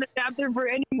 came with an adapter for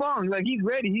any bong. Like he's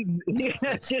ready. He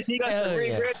got Hell the rig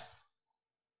yeah. ready.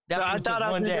 That So I fool thought took I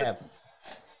was one gonna dab.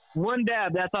 One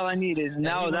dab. That's all I needed. And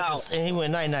now And it's he out. went and he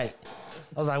went night night.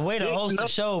 I was like, way to host the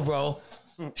show, bro.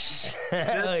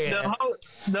 Hell yeah.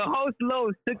 The host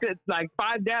Lowe's took it like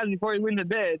 5 dabs before he went to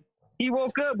bed. He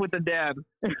woke up with a dab.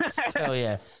 Hell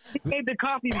yeah. He made the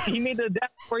coffee. He made the dab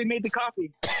before he made the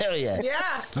coffee. Hell yeah.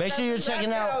 Yeah. Make sure you're That's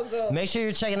checking how out. it goes. Make sure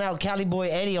you're checking out Cali Boy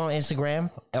Eddie on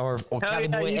Instagram or Cali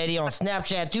yeah, Boy you- Eddie on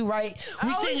Snapchat too, right? We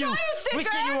Oh, seen we you. saw your sticker. We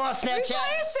seen you on We saw Snapchat.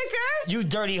 your sticker. You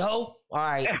dirty hoe. All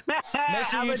right. Make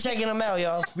sure you're checking them out,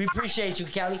 y'all. We appreciate you,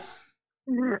 Cali.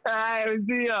 All right, we'll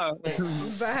see y'all.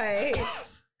 Bye.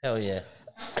 Hell yeah.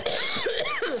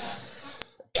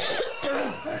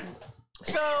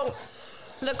 So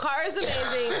the car is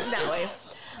amazing that way.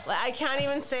 Like, I can't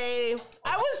even say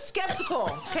I was skeptical.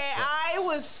 Okay, I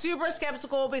was super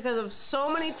skeptical because of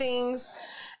so many things,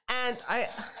 and I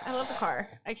love the car.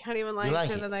 I can't even lie like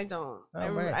to it? that I don't.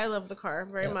 Oh, man. I love the car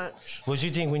very much. What'd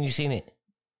you think when you seen it?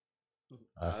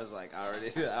 I was like,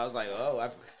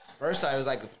 first I was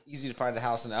like, easy to find a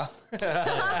house now.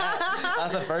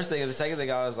 That's the first thing. And the second thing,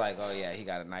 I was like, oh yeah, he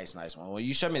got a nice one. When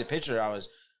you showed me the picture, I was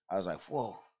like,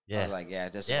 whoa. I Yeah. was like, yeah,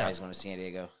 this is Yeah. nice going to San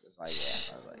Diego. It's like,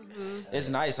 yeah. I was like, it's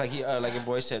nice. Like like your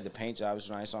boy said, the paint job is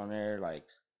nice on there. Like,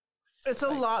 It's a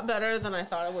lot better than I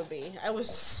thought it would be. I was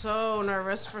so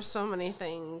nervous for so many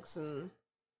things, and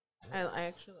I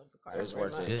actually love the car. it was very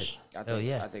worth much. Good. it.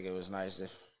 Yeah. I think it was nice.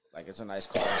 If like it's a nice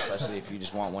car, especially if you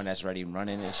just want one that's ready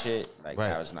running and shit. Like Right.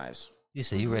 that was nice. You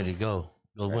said you ready to go.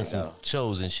 Go win Ready to some go.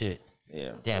 shows and shit.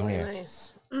 Yeah. Damn Very near.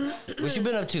 nice. What you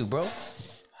been up to, bro?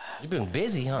 You been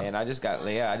busy, huh? And I just got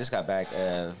back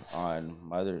on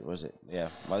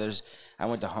Mother's. I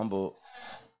went to Humboldt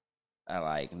at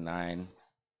like 9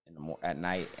 at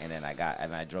night, and then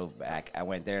I drove back. I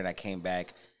went there and I came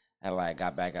back, and like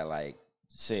got back at like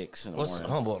 6 in the What's morning.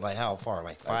 Humboldt? Like how far?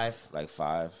 Like 5? Like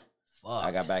 5. Fuck.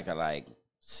 I got back at like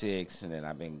 6, and then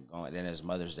I've been going. Then it's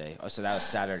Mother's Day. Oh, so that was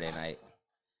Saturday night.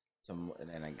 And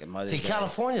then like Mother's See, Day.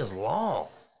 California's long.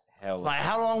 Hell, Like,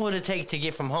 how long would it take to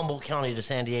get from Humboldt County to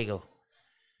San Diego?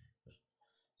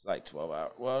 it's like 12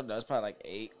 hours. Well, no, it's probably like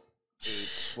 8.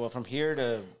 Well, from here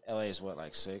to LA is what,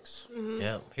 like 6?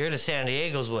 Yeah. Here to San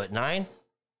Diego's what, 9?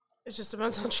 It just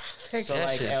depends on traffic. So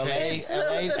like shit LA, it's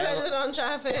so dependent on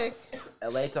traffic.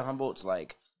 LA to Humboldt's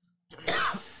like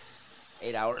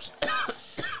 8 hours.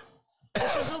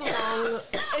 It's just a long.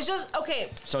 It's just okay.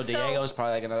 So Diego's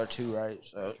probably like another 2, right?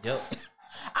 So Yep.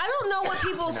 I don't know what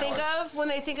people think of when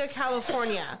they think of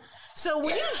California. So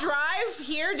when you drive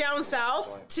here down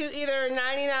south to either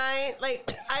 99, like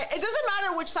it doesn't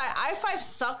matter which side. I-5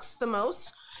 sucks the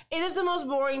most. It is the most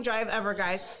boring drive ever,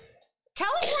 guys.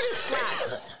 California's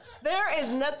flat. There is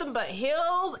nothing but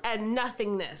hills and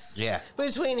nothingness. Yeah.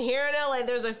 Between here and LA,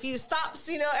 there's a few stops,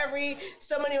 every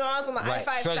so many miles on the Right.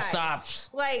 I-5 Truck side. stops.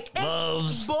 Like, it's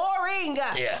Loves. boring.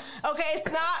 Yeah. Okay,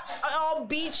 it's not all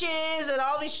beaches and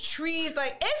all these trees.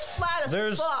 Like, it's flat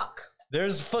as fuck.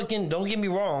 There's fucking, don't get me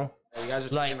wrong. you guys are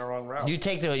taking Like, the wrong route. you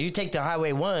take the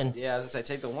Highway 1. Yeah, I was gonna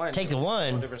say take the one. Take the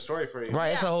one. Different story for you. Right,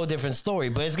 it's a whole different story,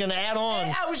 but it's gonna add on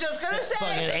I was just gonna say.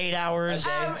 fucking 8 hours.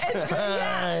 It's good.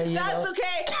 Yeah, You that's know?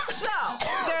 okay. So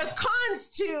there's cons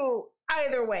to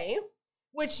either way,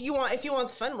 which you want. If you want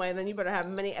the fun way, then you better have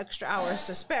many extra hours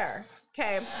to spare.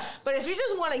 Okay, but if you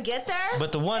just want to get there,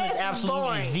 But the one is it's absolutely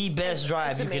boring. the best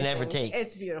drive you can ever amazing. take.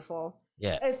 It's beautiful.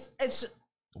 Yeah. It's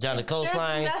Down the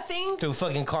coastline, there's nothing. through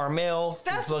fucking Carmel,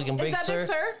 through That's fucking is Big that Sur. Big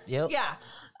Sur? Yep. Yeah.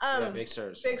 Yeah, Big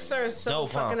Sur's. Big Sur is so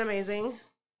Dope, huh? fucking amazing.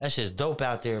 That shit's dope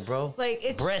out there, bro. Like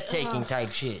it's Breathtaking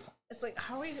type shit. It's like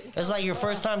how are we? It's like your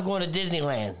first time going to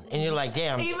Disneyland, and you're like,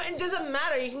 damn. Even it doesn't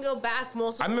matter. You can go back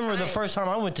multiple. I remember the times. first time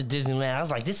I went to Disneyland, I was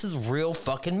like, this is real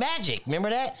fucking magic. Remember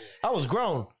that? I was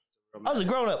grown. I was a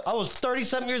grown up. I was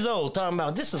 30-something years old talking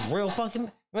about this is real fucking.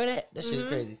 Remember that? That shit's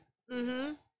crazy.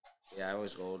 Mm-hmm. Yeah, I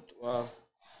was gold. Well,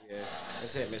 yeah,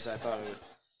 that's hit and miss. I thought it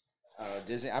was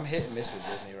Disney. I'm hit and miss with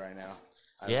Disney right now.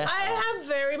 Yeah. I have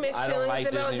very mixed I don't feelings like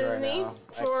about Disney right Disney. now.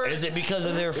 For Is it because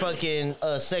of their fucking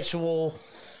sexual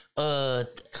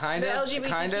Kind The of. LGBTQ?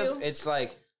 Kind of. It's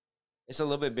like it's a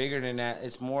little bit bigger than that.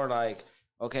 It's more like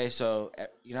okay, so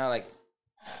you know, like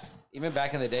even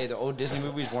back in the day, the old Disney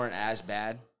movies weren't as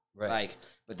bad. Right. Like,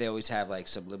 but they always have like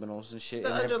subliminals and shit. the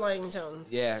in there. underlying tone.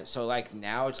 Yeah, so like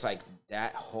now it's like their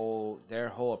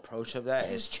whole approach of that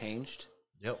has changed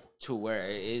Yep. to where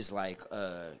it is like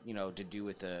to do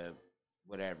with the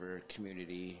whatever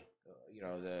community,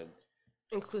 the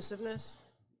Inclusiveness.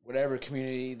 whatever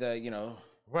community,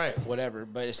 Right. whatever.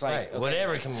 But it's like Right. okay,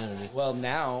 Whatever community. Well,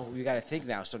 now we got to think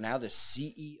now. So now the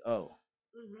CEO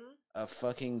Mm-hmm. of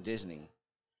fucking Disney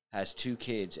has 2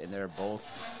 kids, and they're both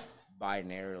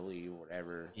binarily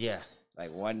whatever. Yeah.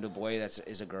 Like the boy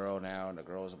is a girl now, and the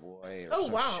girl is a boy. Or Oh,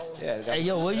 some wow. shit. Yeah. they got Hey,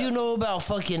 yo, some what stuff. you know about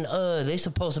fucking, they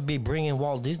supposed to be bringing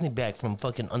Walt Disney back from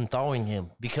fucking unthawing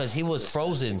him because he was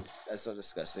frozen. That's so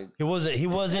disgusting. He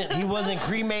wasn't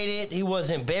cremated. He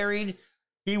wasn't buried.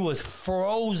 He was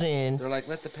frozen, They're like,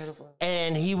 let the pedophile.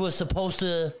 and he was supposed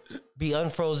to be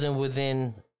unfrozen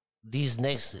within these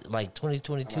next, like,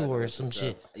 2022 or some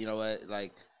shit. You know what?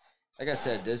 Like I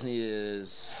said, Disney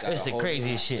is got It's a the whole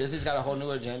craziest shit. Disney's got a whole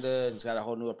new agenda, and it's got a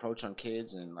whole new approach on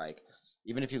kids, and like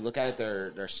even if you look at it,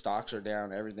 their stocks are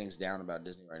down. Everything's down about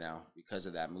Disney right now because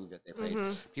of that move that they played.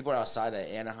 Mm-hmm. People are outside of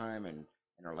Anaheim and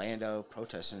Orlando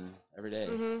protesting every day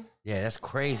Mm-hmm. Yeah, that's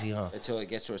crazy, huh? until it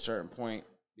gets to a certain point.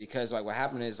 Because like what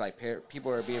happened is like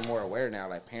people are being more aware now.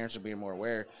 Like parents are being more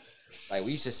aware. Like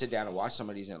we used to sit down and watch some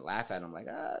of these and laugh at them. Like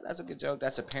that's a good joke.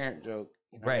 That's a parent joke.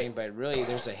 You know what I Right. mean? But really,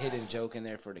 there's a hidden joke in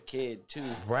there for the kid too.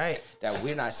 Right. That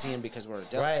we're not seeing because we're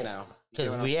adults Right. now. You Because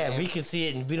get what I'm saying? we can see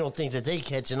it and we don't think that they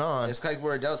catching on. It's like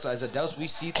we're adults. As adults, we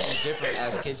see things different.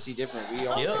 As kids see different. We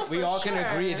all Yep. we For all can sure.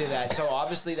 agree to that. So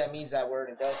obviously, that means that we're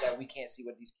an adult that we can't see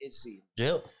what these kids see.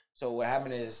 Yep. So what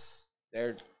happened is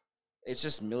it's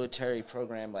just military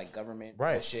program like government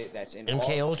Right. shit that's in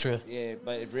MK Ultra. Yeah,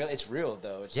 but it's real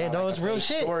though. It's Yeah, not no, like it's a real fake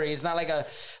shit. Story. It's not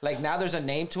like now there's a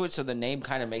name to it, so the name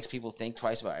kind of makes people think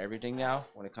twice about everything now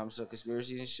when it comes to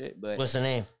conspiracies and shit. But What's the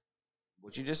name?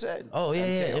 what you just said. Oh,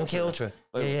 yeah, MK Ultra.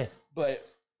 But, Yeah. But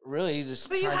really, just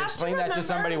But you trying to have to explain that to remember-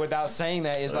 somebody without saying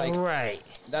that is like Right.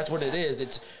 that's what it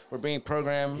is. We're being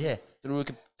programmed. Yeah. Through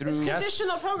It's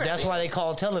conditional programming. That's why they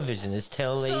call it television. It's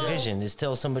television. It's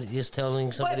telling somebody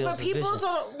But else's people vision.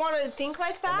 don't want to think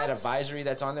like and that that. advisory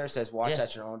that's on there says watch Yeah.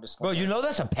 at your own Bro, disclaimer. you know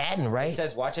that's a patent, right? It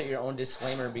says watch at your own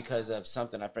disclaimer because of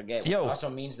something I forget. Yo. It also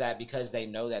means that because they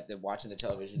know that they're watching the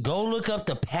television. Go look up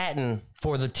the patent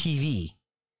for the TV,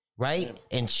 right?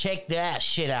 And check that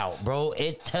shit out, bro.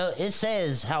 It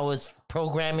says how it's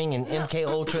programming and MK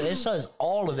Ultra. It says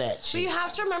all of that But shit you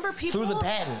have to remember people through the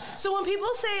patent. So when people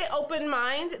say open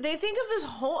mind, they think of this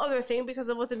whole other thing because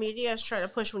of what the media is trying to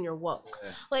push when you're woke.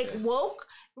 Like woke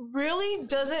really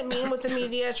doesn't mean what the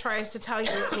media tries to tell you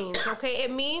it means. Okay,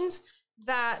 it means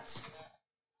that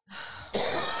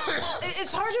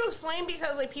it's hard to explain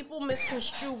because like people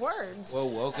misconstrue words. Well,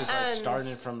 woke is like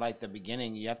starting from like the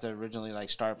beginning. You have to originally like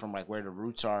start from like where the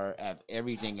roots are of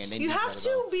everything, and then You have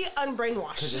to be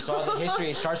unbrainwashed. because it's all the history.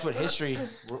 It starts with history.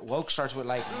 Woke starts with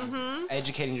like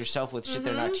educating yourself with shit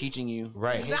they're not teaching you.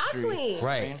 Right. in history. Exactly.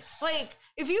 Right. Like,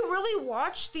 if you really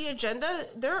watch the agenda,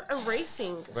 they're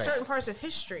erasing certain parts of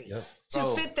history to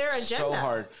Bro, fit their agenda. So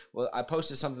hard. Well, I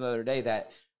posted something the other day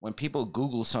that when people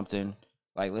Google something,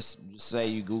 like let's just say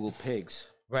you Google pigs,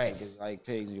 Right. like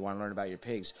pigs, you want to learn about your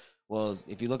pigs. Well,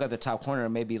 if you look at the top corner,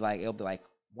 maybe like it'll be like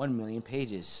 1 million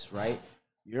pages, right?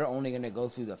 You're only gonna go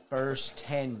through the first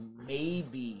 10,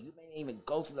 maybe. You may even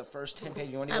go through the first 10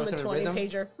 pages. You want to go I'm a through 20 the rhythm.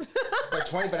 pager. But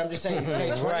 20, but I'm just saying, hey,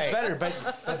 20 Right. is better. But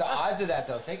the odds of that,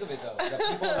 though, think of it, though. The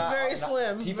people are not, Very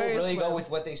slim, People very really slim. go with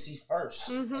what they see 1st.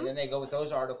 And then they go with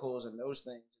those articles and those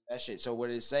things and that shit. So what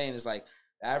it's saying is, like,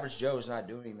 the average Joe is not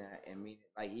doing that. And,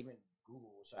 like, even Google.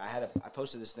 So I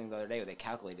posted this thing the other day where they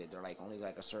calculated. They're like, only,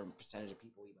 like, a certain percentage of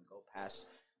people even go past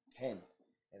 10.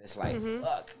 And it's like,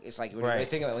 fuck. It's like, when you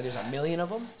think of it, like, there's a million of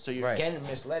them. So you're getting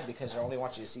misled because they only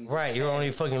want you to see. Right. You're only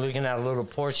fucking looking at a little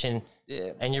portion.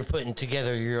 Yeah. And you're putting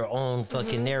together your own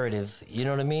fucking narrative. You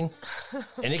know what I mean?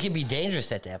 And it can be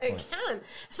dangerous at that It point. can.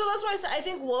 So that's why I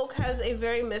think woke has a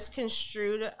very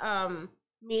misconstrued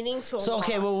meaning to a So,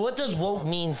 okay, lot. well, what does woke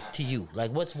mean to you?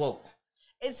 Like, what's woke?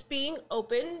 It's being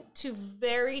open to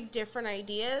very different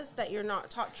ideas that you're not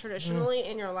taught traditionally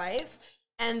in your life,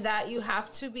 and that you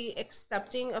have to be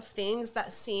accepting of things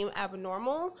that seem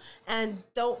abnormal and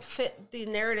don't fit the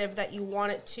narrative that you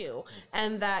want it to,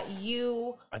 and that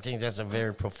you I think that's a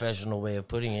very professional way of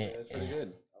putting it. That's pretty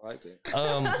good. I liked it. But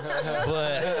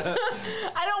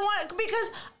I don't want,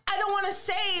 because I don't want to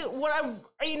say what I'm,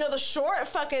 the short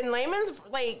fucking layman's,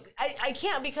 like, I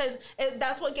can't, because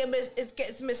that's what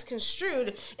gets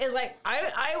misconstrued, is like,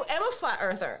 I am a flat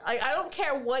earther. Like, I don't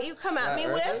care what you come at me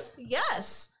with.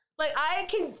 Yes. Like,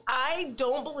 I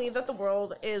don't believe that the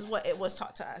world is what it was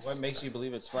taught to us. What makes you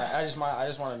believe it's flat? I just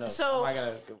want to know. So, Am I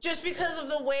gonna just because of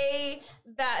the way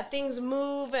that things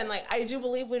move, and like, I do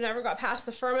believe we never got past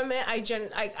the firmament. I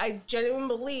genuinely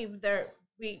believe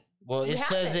well, it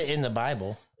says it in the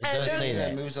Bible. It And does there's- say that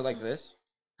that. moves it like this?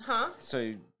 Huh? So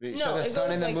No, the it sun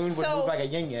goes and the like- moon would so move like a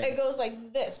yin yang. It goes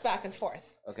like this, back and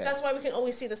forth. Okay. That's why we can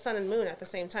always see the sun and moon at the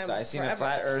same time. So I seen a forever.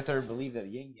 flat earther believe that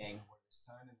yin yang, where the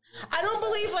sun and the moon I don't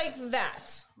believe like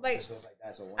that. Like, just goes like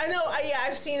that. So I know,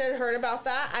 I've seen and heard about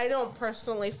that. I don't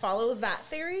personally follow that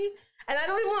theory. And I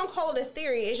don't even want to call it a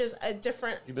theory. It's just a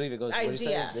different you believe it goes? What do you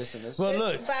say? idea. This and this. Well, It's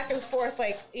look. back and forth,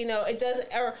 like, it does,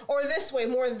 or this way,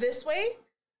 more this way.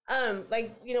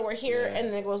 Like, we're here, Yeah. and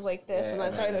then it goes like this, Yeah, and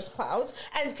that's right. why there's clouds.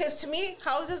 And because to me,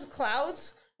 how does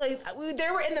clouds, like, they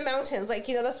were in the mountains, like,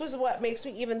 this was what makes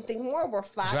me even think more we're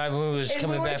flat. Driving, we was Is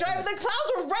coming we were back from- driving, the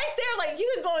clouds were right there, like, you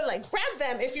could go and, like, grab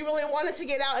them if you really wanted to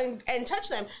get out and touch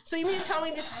them. So you mean to tell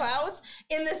me these clouds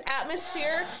in this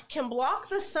atmosphere can block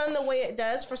the sun the way it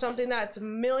does for something that's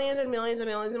millions and millions and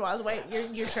millions of miles away?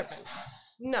 You're tripping.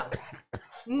 No.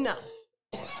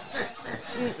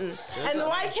 And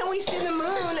why can't we see the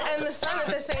moon and the sun at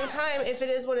the same time if it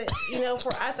is what it, if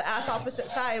we're at the ass opposite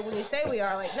side when you say we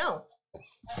are? Like, no.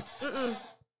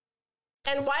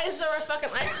 And why is there a fucking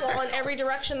ice wall in every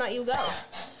direction that you go?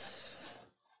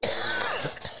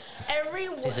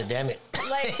 He said, damn it.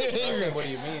 Like, What do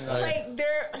you mean? like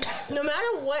no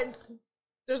matter what,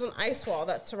 there's an ice wall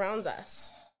that surrounds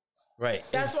us. Right.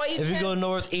 That's why you If you can't- go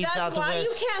north, east, that's south, to why west,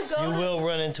 you can't go you to- will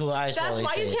run into an ice wall. That's they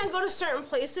why you say. can't go to certain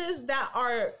places that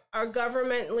are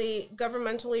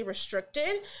governmentally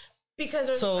restricted, because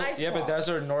there's So- an ice yeah, wall. but those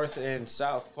are north and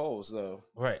south poles, though.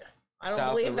 Right. I don't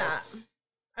south believe and that.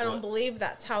 I don't believe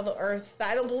that's how the Earth.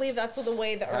 I don't believe that's the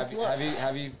way the Earth looks.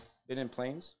 Have you been in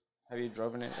planes? Have you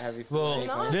driven it? Have you? Well, flown any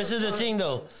No, planes? this is the thing,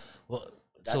 though. Well,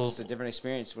 That's so just a different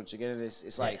experience. Once you get it,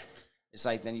 it's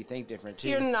like then you think different too.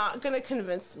 You're not gonna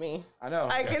convince me. I know.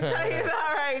 I can tell you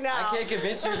that right now. I can't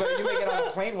convince you, but you may get on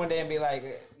a plane one day and be like,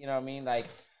 you know what I mean? Like,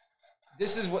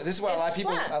 this is what a lot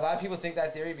of people think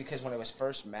that theory, because when it was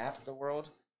first mapped the world,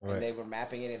 Right. and they were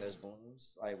mapping it in those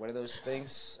balloons, like what are those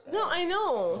things? No, I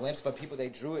know. Blimps, but people they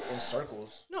drew it in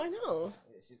circles. No, I know.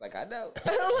 She's like, I know.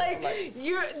 Like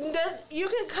you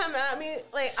can come at me.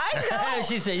 Like I know.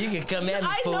 She said you can come at me.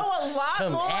 I fool. know a lot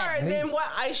Come more at me. than what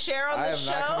I share on the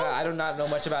show. I do not know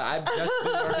much about it. I've just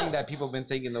been learning that people have been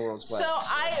thinking the world's flat.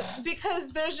 So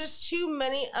because there's just too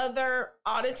many other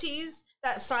oddities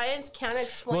that science can't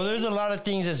explain. Well, there's a lot of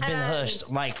things that's been And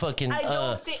hushed, like fucking. I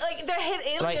don't think like they're hid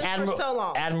aliens like for so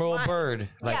long. Admiral Byrd,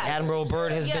 like Yes. Admiral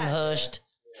Byrd has been Yes. hushed.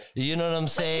 You know what I'm If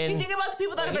saying? you think about the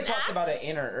people that have he been talks axed, about an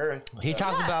inner Earth. He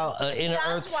talks Yes. about inner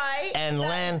That's Earth why and that-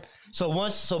 land.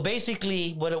 So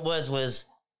basically, what it was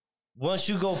once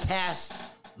you go past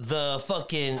the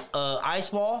fucking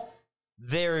ice wall,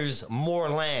 there's more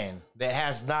land that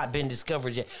has not been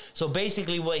discovered yet. So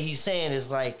basically, what he's saying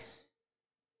is like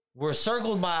we're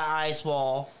circled by an ice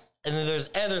wall, and then there's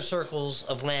other circles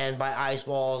of land by ice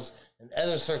walls, and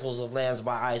other circles of lands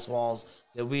by ice walls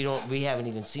that we haven't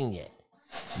even seen yet.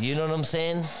 You know what I'm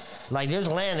saying? Like there's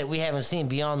land that we haven't seen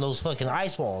beyond those fucking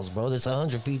ice walls, bro. That's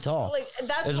 100 feet tall. like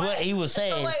that's is why, what he was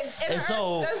saying. So, like, inner And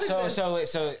so- Earth does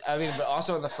exist. So I mean, but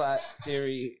also in the flat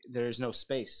theory, there's no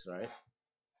space, right?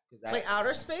 Is that- Like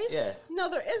outer space? Yeah. No,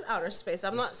 there is outer space.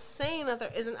 I'm not saying that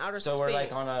there isn't outer space. so we're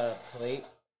like on a plate,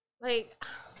 like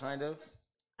kind of.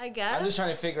 I guess. I'm just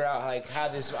trying to figure out like how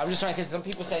this. I'm just trying because some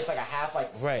people say it's like a half,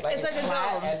 like Right. It's like a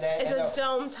flat, dome. and then It's and a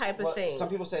dome type of well, thing. Some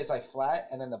people say it's like flat,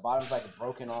 and then the bottom's like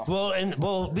broken off.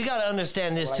 Well, we gotta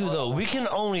understand this too, though. We can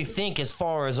only think as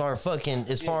far as our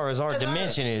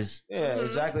dimension is. Yeah,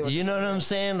 exactly. What You know what I'm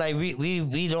saying? Like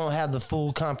we don't have the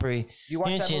full comprehension. you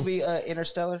watched that movie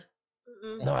Interstellar?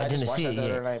 No, I didn't just see watched it that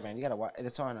the other yet. night, man. You gotta watch.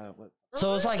 It's on what?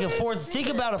 So it's like a fourth. Think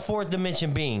about a fourth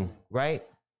dimension being, right?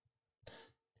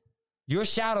 Your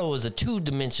shadow is a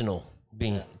 2-dimensional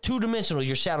being. 2-dimensional.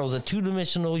 Your shadow is a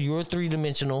 2-dimensional. You're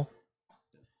 3-dimensional.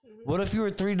 What if you're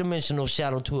a 3-dimensional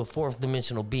shadow to a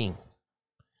 4th-dimensional being?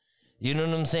 You know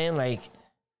what I'm saying? Like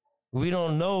we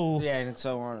don't know. Yeah, and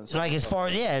so on. And so Like as far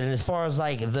as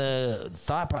like the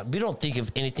thought, we don't think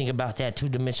of anything about that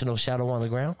 2-dimensional shadow on the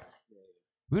ground.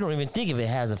 We don't even think if it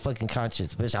has a fucking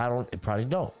conscience, which it probably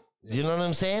don't. You know what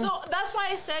I'm saying? So that's why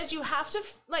I said you have to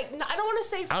I don't want to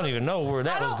say. I don't even know where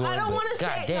that was going. I don't want to say.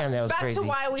 God damn, that was back crazy. to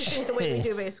why we think the way we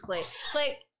do, basically.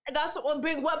 Like that's what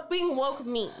being woke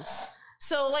means.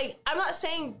 So like I'm not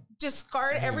saying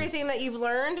discard everything that you've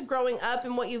learned growing up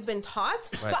and what you've been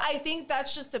taught, Right. but I think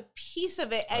that's just a piece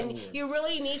of it, and you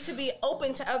really need to be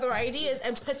open to other ideas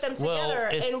and put them Well, together.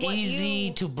 it's and what easy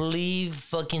to believe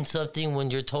fucking something when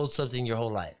you're told something your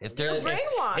whole life. If they're you're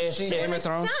brainwashed if- to Game an of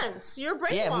Thrones? extent. You're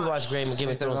brainwashed. yeah, we watched Game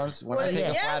of Thrones. When What I is think it?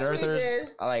 of Yes, flat we earthers,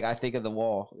 did. I think of the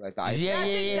wall, like the ice. Yeah, That's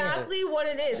yeah, yeah. exactly what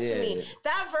it is to me. Yeah.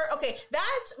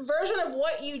 That version of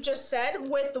what you just said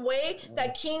with the way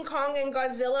that King Kong and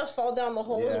Godzilla fall down the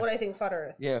hole is Yeah. what I think Flat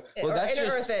Earth. Yeah, Or well, that's Inner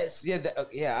just Earth is.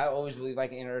 yeah. I always believe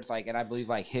like inner Earth, like, and I believe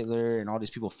like Hitler and all these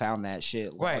people found that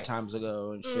shit long Right. times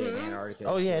ago and shit in Antarctica.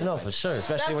 Oh and yeah, shit, no, like, for sure.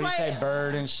 especially That's when you why- say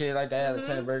Bird and shit like that,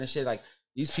 Lieutenant Bird and shit. Like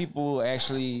these people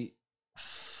actually,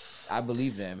 I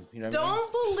believe them. You know what I mean?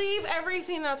 Don't believe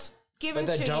everything that's given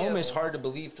But to the dome you. is hard to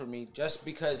believe for me, just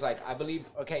because like I believe.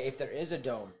 Okay, if there is a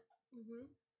dome,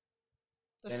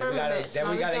 The then firmament. then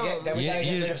we gotta get then we gotta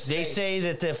get rid of They space. say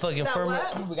that the fucking That firmament.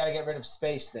 what? We gotta get rid of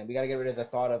space. Then we gotta get rid of the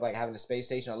thought of like having a space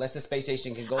station, unless the space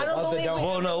station can go I don't above the believe dome.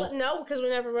 Well, no. No, because we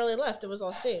never really left. It was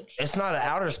all staged. It's not an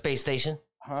outer space station.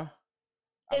 Huh?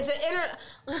 Is it inner?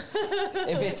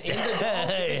 If it's in the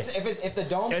dome, if the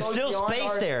dome, There's goes still beyond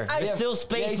space our- there. There's Yeah, still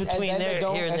space yes, and between then the there,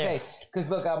 dome- here and there. Okay, because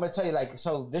look, I'm gonna tell you, like,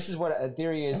 so this is what a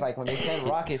theory is like when they send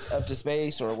rockets up to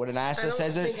space, or what I NASA don't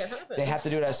says think it happens. they have to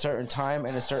do it at a certain time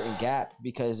and a certain gap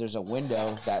because there's a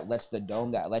window that lets the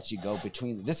dome that lets you go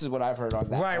between. This is what I've heard on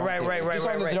that. Right, dome right, theory. right, Just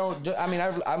right, on the right. dome- I mean,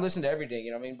 I've listened to everything,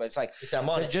 you know what I mean? But it's like I'm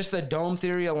on it. just the dome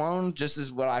theory alone, just is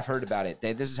what I've heard about it.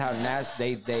 This is how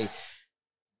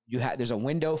there's a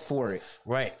window for it.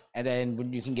 Right. And then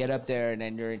when you can get up there and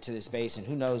then you're into the space and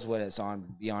who knows what it's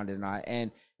on beyond it or not. And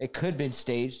it could have been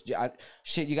staged.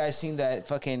 Shit, you guys seen that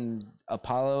fucking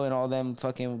Apollo and all them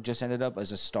fucking just ended up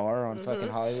as a star on fucking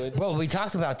Hollywood? Bro, we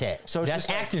talked about that. So it's that's just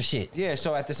like- actor shit. Yeah,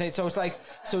 so at the same, so it's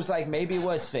like maybe it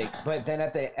was fake, but then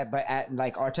at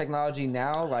like our technology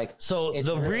now, like So it's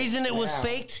the real reason it was now.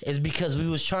 faked is because we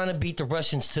was trying to beat the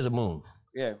Russians to the moon.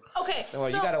 Yeah. Okay. Well,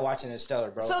 so, you gotta watch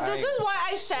Interstellar, bro. So this I- is why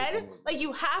I said, like,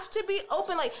 you have to be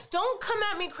open. Like, don't come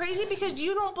at me crazy because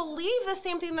you don't believe the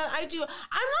same thing that I do. I'm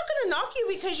not gonna knock you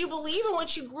because you believe in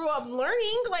what you grew up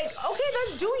learning. Like, okay,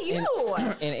 then do you. But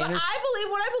I believe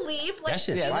what I believe. Like, That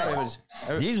shit's you fire.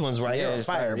 know, These ones right here are it's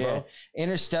fire, bro. Yeah.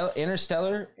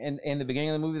 Interstellar, in the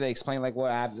beginning of the movie, they explain like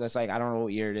what happened. That's like I don't know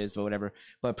what year it is, but whatever.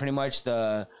 But pretty much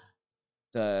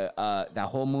that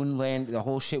whole moon land, the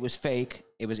whole shit was fake.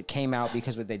 It came out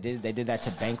because what they did that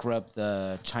to bankrupt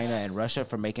the China and Russia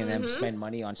for making them spend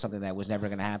money on something that was never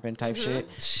gonna happen type shit.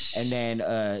 And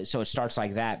then so it starts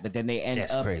like that, but then they end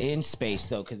up in space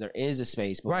though, because there is a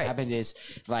space. But what happened is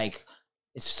like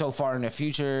it's so far in the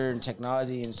future and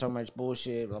technology and so much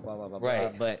bullshit, blah blah blah blah blah.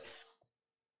 But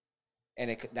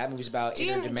that movie's about do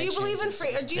you believe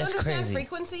in do you understand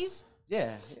frequencies?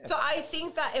 Yeah. So I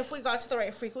think that if we got to the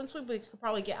right frequency, we could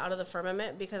probably get out of the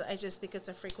firmament because I just think it's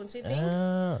a frequency thing.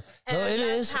 No, it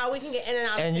is how we can get in and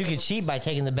out. And you can cheat by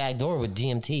taking the back door with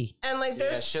DMT. And like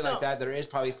there's shit like that. There is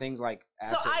probably things like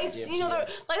so like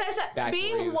I said,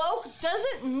 being woke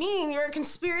doesn't mean you're a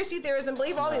conspiracy theorist and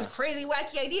believe all these crazy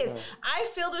wacky ideas. I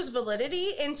feel there's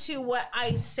validity into what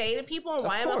I say to people and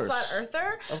why I'm a flat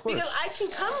earther because I can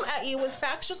come at you with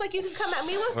facts just like you can come at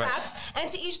me with facts, and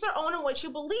to each their own in what you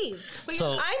believe. But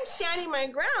I'm standing my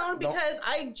ground because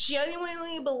I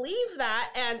genuinely believe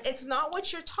that, and it's not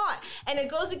what you're taught, and it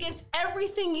goes against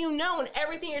everything you know and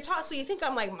everything you're taught. So you think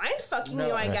I'm like mind fucking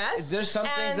you, I guess. There's some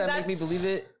things that make me believe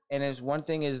it. And there's one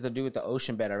thing is to do with the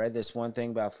ocean bed. I read this one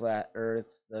thing about flat Earth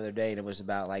the other day, and it was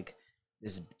about like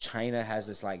this China has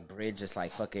this like bridge, that's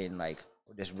like fucking like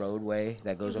this roadway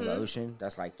that goes over the ocean.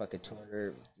 That's like fucking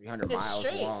 200, 300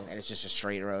 miles long, and it's just a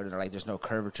straight road. And like there's no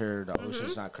curvature. The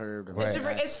ocean's not curved.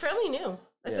 It's fairly new.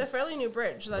 It's a fairly new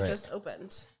bridge that just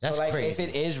opened. That's so, like, crazy. If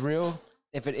it is real,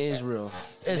 if it is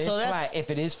flat,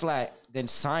 if it is flat, then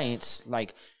science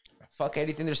like. Fuck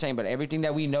anything they're saying, but everything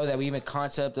that we know, that we even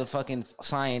concept of fucking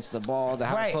science, the ball, the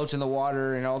how it floats in the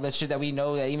water, and all that shit that we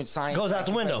know that even science goes out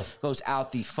the window, goes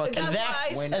out the fucking. And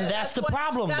that's the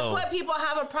problem, that's though. That's why people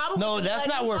have a problem. No, that's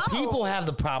not where people have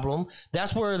the problem.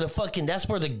 That's where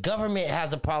the government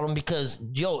has the problem because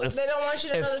if they don't want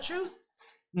you to know the truth.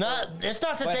 It's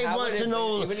not that they want to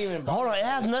know. Hold on, it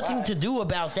has nothing to do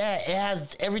about that. It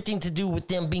has everything to do with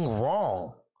them being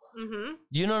wrong.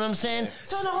 You know what I'm saying?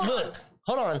 Look.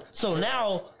 Hold on. So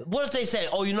now, what if they say,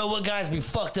 "Oh, you know what, guys? We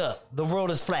fucked up. The world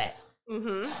is flat."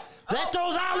 That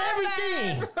throws out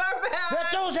everything. That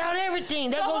throws out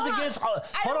everything. That goes against.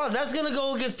 Hold on. That's gonna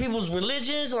go against people's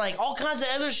religions, like all kinds of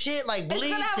other shit, like beliefs.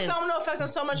 It's gonna have domino effect on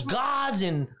so much more. Gods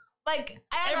and like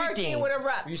anarchy would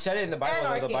erupt. You said it in the Bible.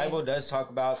 Anarchy. The Bible does talk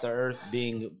about the earth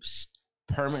being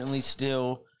permanently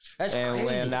still. That's crazy.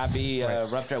 Will not be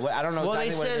ruptured. I don't know. Well,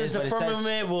 exactly they said that the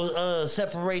firmament will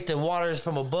separate the waters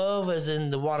from above as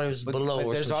in the waters below.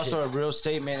 But there's also a real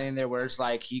statement in there where it's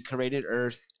like he created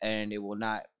Earth and it will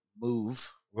not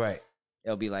move. Right.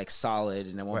 It'll be like solid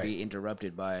and it won't be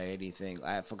interrupted by anything.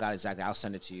 I forgot exactly. I'll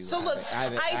send it to you. So look, I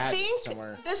think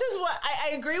this is what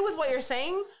I agree with what you're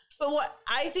saying. But what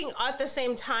I think at the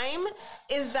same time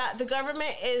is that the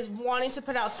government is wanting to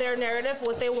put out their narrative,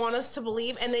 what they want us to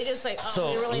believe, and they just like,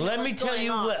 so really let me tell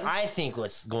you what I think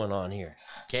what's going on here.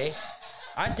 Okay,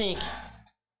 I think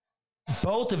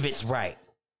both of it's right,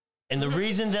 and the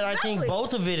reason that I think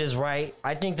both of it is right,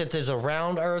 I think that there's a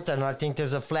round Earth and I think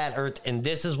there's a flat Earth, and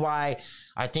this is why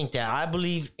I think that I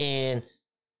believe in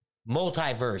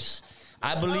multiverse.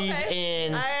 I believe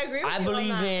in. I agree with you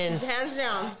believe on that. in hands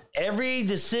down. Every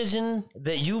decision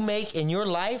that you make in your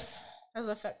life has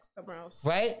effects somewhere else.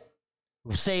 Right?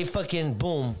 Say fucking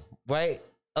boom, right?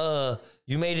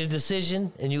 You made a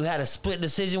decision and you had a split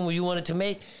decision where you wanted to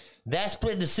make. That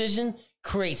split decision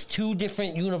creates two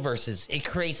different universes. It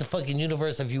creates a fucking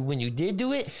universe of you when you did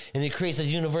do it, and it creates a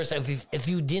universe of if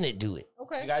you didn't do it.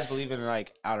 Okay. You guys believe in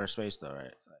like outer space though,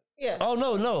 right? Yeah. Oh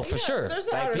no, for sure.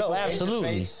 Like, no,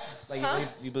 absolutely. Like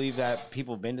you believe that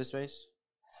people have been to space?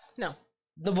 No.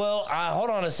 Well,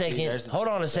 hold on a second.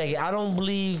 I don't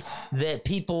believe that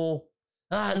people.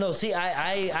 No. See,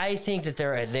 I think that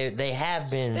they have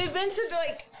been. They've been to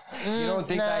like. You don't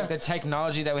think like the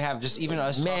technology that we have, just even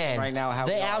us talking right now, how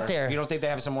they out there? You don't think they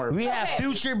have some more? We have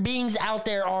future beings out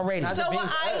there already. So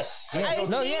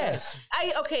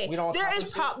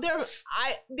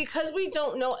because we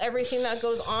don't know everything that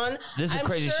goes on. This is a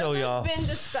crazy show, y'all.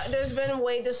 There's been a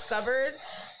way discovered.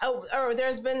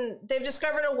 They've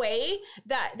discovered a way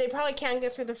that they probably can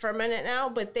get through the firmament now,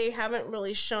 but they haven't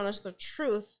really shown us the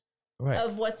truth. Right.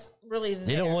 Of what's really there.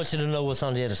 They don't want you to know what's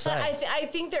on the other side. I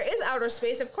think there is outer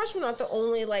space. Of course, we're not the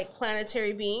only like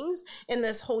planetary beings in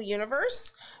this whole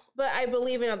universe, but I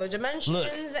believe in other dimensions. Look,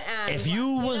 and if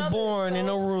you was born in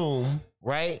a room,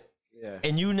 right? Yeah.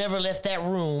 And you never left that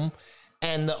room,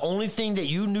 and the only thing that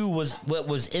you knew was what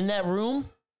was in that room.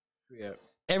 Yeah.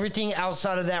 Everything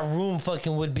outside of that room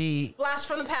fucking would be blast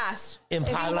from the past. If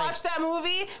you watch that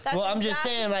movie, that's I'm just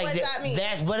saying like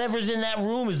that whatever's in that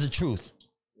room is the truth.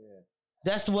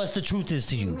 That's what the truth is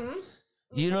to you.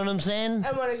 You know what I'm saying?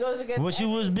 And when it goes against What you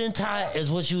was been taught is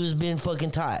what you was been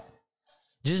fucking taught.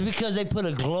 Just because they put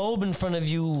a globe in front of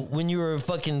you when you were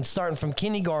fucking starting from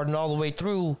kindergarten all the way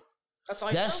through,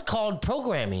 that's called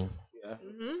programming. Yeah.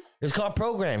 Mm-hmm. It's called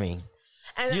programming.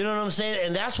 And You know what I'm saying?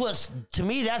 And that's what's, to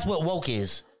me, that's what woke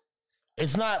is.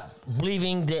 It's not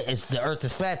believing that the earth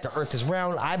is flat, the earth is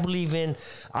round.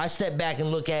 I step back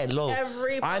and look at, look,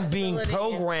 Every I'm being possibility.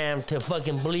 programmed to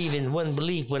fucking believe in one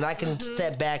belief when I can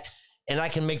step back and I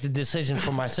can make the decision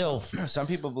for myself. Some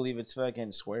people believe it's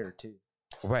fucking square too.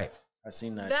 Right. I've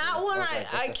seen that. that too. one, was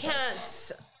like, what I the fuck?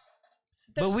 can't.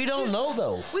 But we don't know,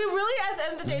 though. We really, at the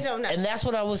end of the day, don't know. And that's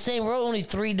what I was saying. We're only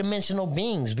three-dimensional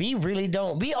beings. We really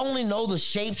don't. We only know the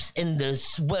shapes and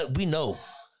what we know.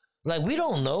 Like, we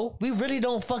don't know. We really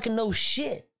don't fucking know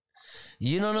shit.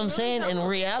 You know what I'm saying? In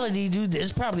reality, dude,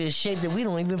 it's probably a shape that we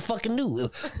don't even fucking know.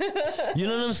 You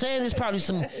know what I'm saying? It's probably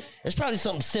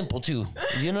something simple too.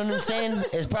 You know what I'm saying?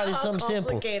 It's probably something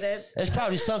simple. Complicated. It's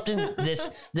probably something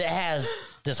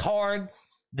that's hard,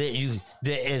 that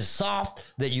is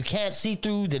soft, that you can't see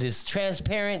through, that is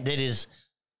transparent, that is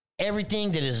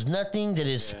everything, that is nothing, that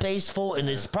is spaceful, and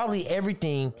it's probably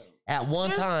everything at one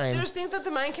time. There's things that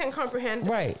the mind can't comprehend.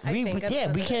 Right. We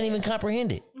can't even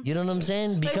comprehend it. You know what I'm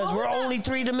saying? Because what we're was that? only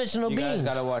three-dimensional You beings.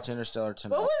 guys gotta watch Interstellar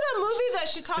tonight. What was that movie that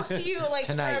she talked to you like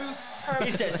Tonight. from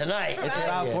He said tonight. It's Right.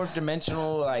 about Yeah. fourth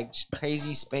dimensional, like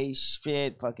crazy space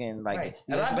shit, fucking like. Right.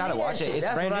 You And just I gotta believe watch that it. shit. It's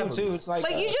That's brand what I new too. believe. It's like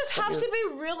you just have to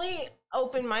be really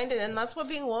open-minded, and that's what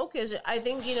being woke is. I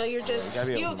think you're just you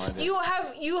gotta be open-minded.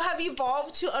 you have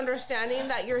evolved to understanding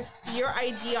that your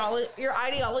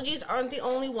ideologies aren't the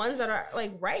only ones that are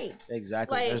like right.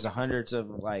 Exactly. Like- There's hundreds of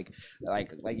like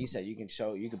you said, you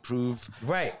can prove,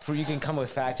 Right. you can come with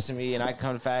facts to me, and I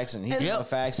come with facts, and he can Yep. come with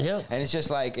facts, Yep. and it's just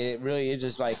like it really is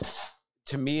just like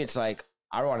to me, it's like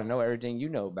I want to know everything you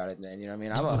know about it. Then you know what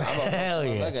I mean? Hell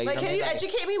yeah. you Like, know can what I you mean?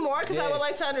 educate me more? Because I would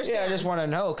like to understand. Yeah, I just want to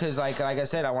know because, like I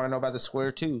said, I want to know about the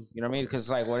square too. You know what I mean? Because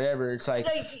like whatever, it's like,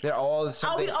 Like, they're all.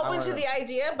 I'll be open to the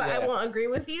idea, but I Yeah. won't agree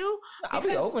with you. I'll be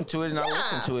because- open to it and I'll Yeah.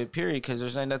 listen to it. Period. Because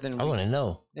there's nothing. I want to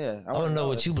know. Yeah, I want to know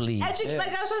what you believe. Like that's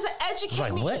why I said, educate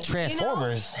Like me. what?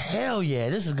 Transformers? Hell yeah,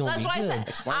 this is gonna That's be why I good. said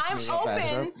Explain to I'm me real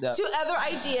fast, open bro. Yeah. to other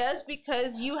ideas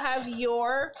because you have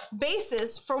your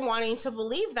basis for wanting to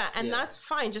believe that, and that's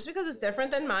fine. Just because it's different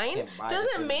than mine Can't buy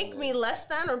doesn't it. make me less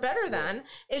than or better than.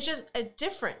 It's just a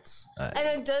difference, and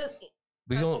it does.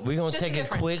 We're gonna Just take the a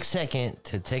difference. quick second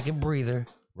to take a breather,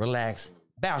 relax.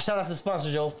 Bow. Shout out to the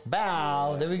sponsor, Joe.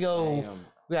 Bow. There we go. Damn.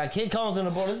 We got Kid Combs on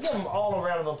the board. Let's give them all a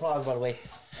round of applause, by the way.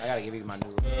 I gotta give you my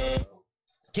new.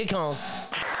 Kid Combs.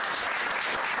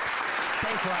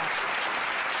 Thanks, Rock.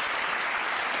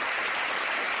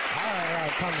 All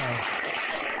right, come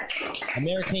on.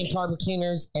 American Carpet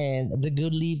Cleaners and the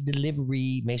Good Leaf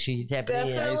Delivery. Make sure you tap it in.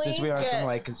 Definitely. Hey, since we are on some get-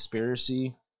 like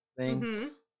conspiracy thing, Mhm.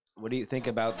 what do you think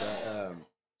about the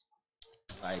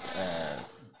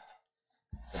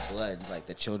blood, like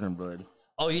the children blood?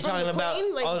 Oh, you're From talking the about?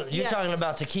 Queen? Like, oh, you're yes. talking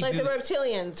about to keep like you the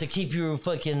reptilians. to keep you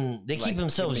fucking. They keep Like,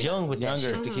 themselves keep 'em young with that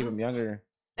younger shit. to keep them younger.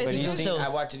 I But think you it's see, so-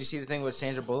 did you see the thing with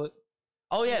Sandra Bullock?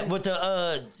 Oh yeah, with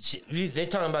the they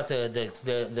talking about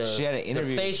the She had an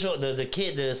interview. the facial, the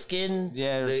kid, the skin,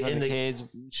 Yeah, the, the and the, kids,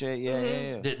 shit. Yeah,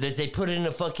 yeah. that they put it in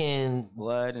the fucking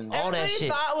Blood and all that Everybody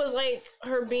shit. thought was like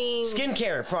her being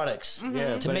Skincare products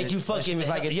yeah, to but make you but fucking she was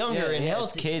like it's, younger and it's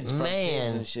healthy. kids, from kids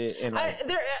Man. and shit. And like,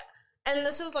 and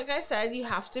this is like I said, you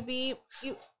have to be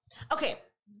okay.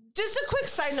 Just a quick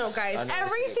side note, guys. I know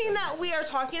Everything that we are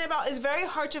talking about is very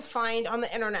hard to find on the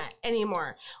internet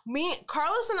anymore.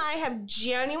 Carlos and I have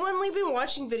genuinely been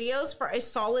watching videos for a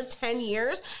solid 10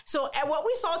 years. So what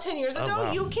we saw 10 years ago,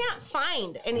 wow. you can't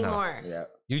find anymore. yeah.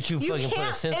 YouTube You fucking put a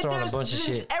can't. censor on a bunch of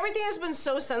shit. Everything has been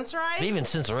so censorized. They even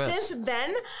censor us. Since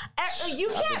then, you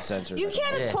can't. censored. You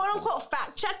can't Yeah. quote unquote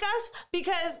fact check us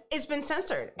because it's been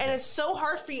censored, and it's so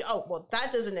hard for you. Oh well,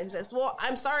 that doesn't exist. Well,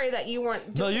 I'm sorry that you weren't.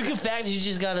 No, doing you can this. fact. You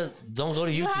just gotta don't go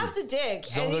to YouTube. You have to dig,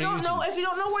 Don't and go you to don't know YouTube. if you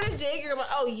don't know where to dig. You're like,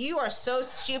 oh, you are so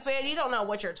stupid. You don't know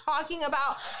what you're talking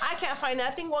about. I can't find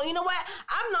nothing. Well, you know what?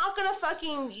 I'm not gonna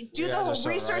fucking do the guys are whole so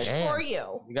research right. for Damn.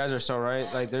 you. You guys are so right.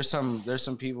 Like there's some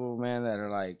people, man, that are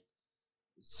like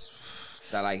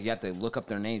that like you have to look up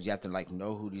their names. You have to like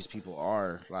know who these people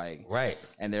are. Like Right.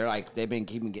 and they're like they've been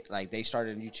keeping like they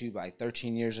started YouTube like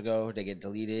 13 years ago. They get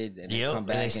deleted and they Yep. come And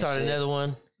back they start shit. another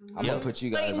one. I'm Yep. gonna put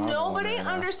you guys Like on the one nobody right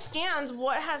now. understands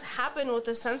what has happened with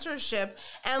the censorship,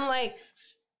 and like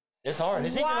It's hard.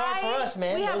 It's even hard for us,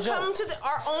 man. we No have joke. come to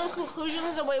our own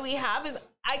conclusions the way we have is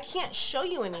I can't show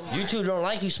you anymore. YouTube don't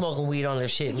like you smoking weed on their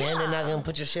shit, man. They're not gonna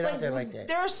put your shit out there like that.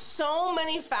 There's so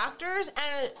many factors,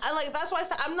 and I like that's why I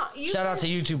said I'm not. Shout out to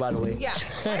YouTube, by the way. Yeah.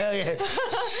 Yeah.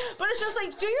 But it's just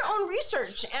like do your own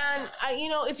research, and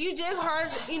if you dig hard,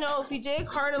 if you dig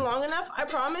hard and long enough, I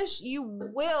promise you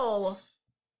will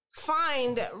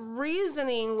find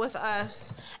reasoning with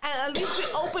us, and at least be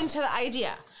open to the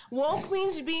idea. Woke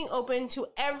means being open to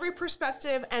every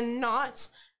perspective and not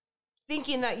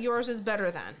thinking that yours is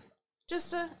better than,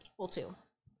 just equal to.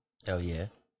 Hell yeah.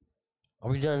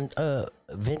 Are we done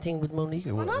venting with Monique?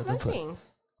 Or We're what? not venting.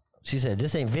 She said,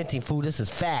 this ain't venting, fool. This is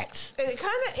facts. It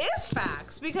kind of is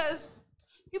facts because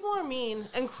people are mean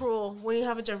and cruel when you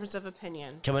have a difference of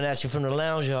opinion. Coming at you from the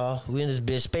lounge, y'all. We in this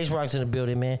bitch. Space Rock's in the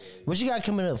building, man. What you got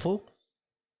coming up, fool?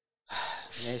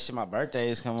 Man, shit, my birthday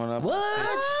is coming up.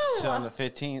 What? It's on the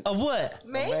 15th. Of what?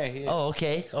 May? Yeah. Oh,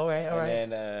 okay. All right.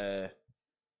 And then,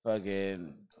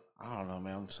 fucking, I don't know,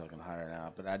 man. I'm fucking higher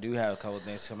now. But I do have a couple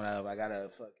things coming up. I got to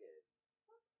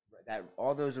fucking,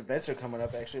 all those events are coming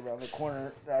up actually around the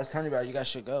corner that I was telling you about. You guys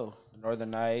should go. The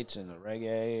Northern Nights and the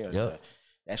reggae. Or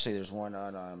actually, there's one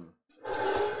on, I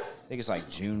think it's like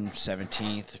June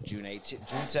 17th, June 18th,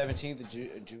 June 17th,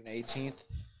 June 18th.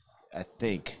 I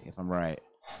think, if I'm right.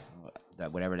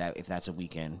 If that's a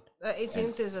weekend. The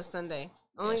 18th is a Sunday.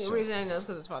 Only reason I know is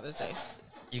because it's Father's Day.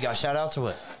 You got shout outs or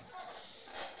what?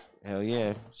 Hell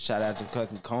yeah. Shout out to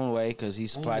fucking Conway because he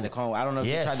supplied the Conway. I don't know if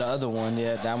you tried the other one.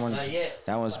 Yeah, that one. Not yet.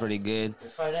 That one's pretty good.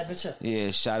 Let's fire that bitch up.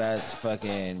 Yeah, shout out to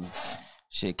fucking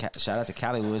shit. Shout out to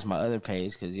Cali Woods, my other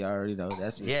page, because you already know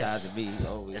that's shout out to me.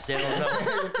 Always. If they don't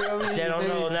know, if they don't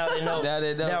know, now they know. Now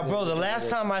they know. Now, bro, the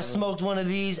last time I smoked one of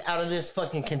these out of this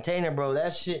fucking container, bro,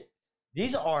 that shit,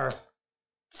 these are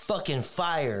fucking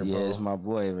fire, bro. Yeah, it's my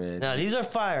boy, man. Now, these are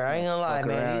fire. I ain't gonna lie,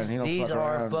 man. These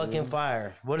are around, fucking dude.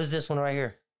 fire. What is this one right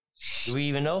here? Do we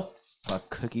even know? Fuck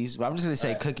cookies. But I'm just gonna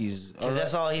say cookies. Because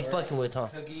that's all he fucking with, huh?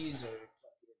 Cookies or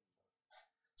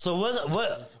So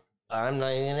what? I'm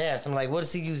not even gonna ask. I'm like, what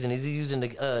is he using? Is he using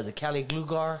the Cali glue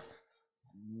gar?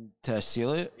 to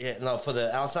seal it. Yeah, no, for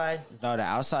the outside. No, the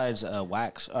outside's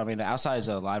wax. I mean, the outside's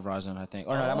live rosin, I think.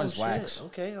 Oh no, that one's shit. wax.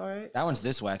 Okay, all right. That one's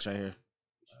this wax right here.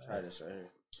 You should try this right here.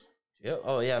 Yep.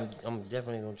 Oh yeah, I'm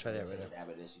definitely gonna try that right now. Dab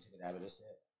of this. You took a dab of this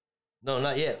yet? No,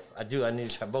 not yet. I do. I need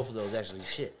to try both of those actually.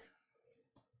 Shit.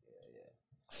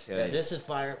 Yeah, this is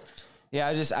fire. Yeah,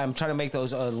 I'm trying to make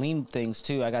those lean things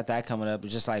too. I got that coming up.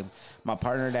 It's just like my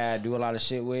partner that I do a lot of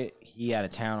shit with. He out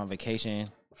of town on vacation.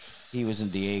 He was in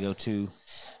Diego too.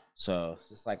 So it's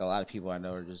just like a lot of people I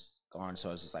know are just gone.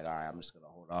 So it's just like, all right, I'm just gonna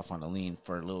hold off on the lean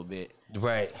for a little bit.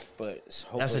 Right. But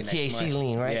hopefully That's a next THC month,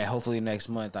 lean, right? Yeah. Hopefully next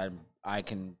month I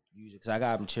can use it because I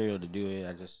got material to do it.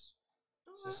 I just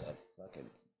fucking.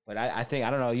 But I think I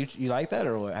don't know. You like that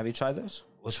or what? Have you tried those?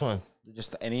 Which one?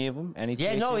 Just any of them? Any?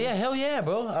 Yeah, THC? no, yeah, hell yeah,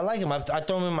 bro. I like them. I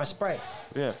throw them in my Sprite.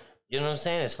 Yeah. You know what I'm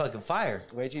saying? It's fucking fire.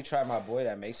 Wait till you try my boy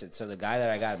that makes it. So the guy that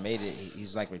I got made it.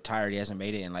 He's like retired. He hasn't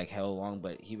made it in like hell long,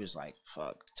 but he was like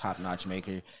top notch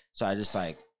maker. So I just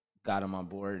like got him on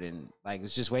board and like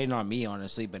it's just waiting on me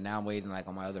honestly. But now I'm waiting like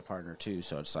on my other partner too.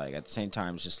 So it's like at the same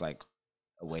time it's just like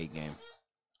a weight game.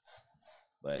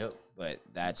 But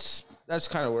that's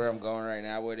kind of where I'm going right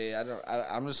now with it.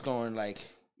 I'm just going like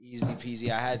easy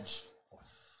peasy.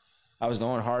 I was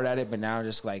going hard at it, but now I'm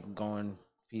just like going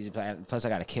peasy. Plus I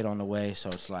got a kid on the way, so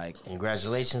it's like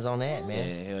Congratulations on that, man.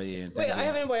 yeah, hell yeah. Wait, I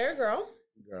have a boy or a girl?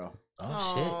 Girl.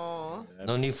 Oh shit.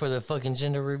 No need for the fucking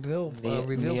gender reveal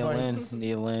Nia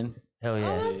party. Lynn. Hell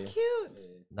yeah. Oh, that's cute.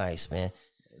 Nice, man.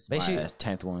 It's Make my sure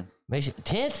 10th one. Make sure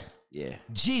 10th? Yeah.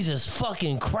 Jesus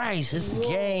fucking Christ. It's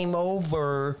game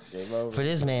over for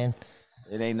this man.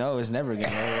 It ain't it's never game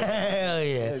over. Hell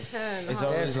yeah. It's That's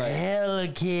always like hella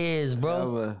kids,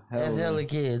 bro. That's hella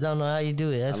kids. Don't know how you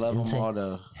do it. That's I love insane. them all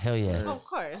though. Hell yeah. Of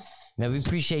course. Man, we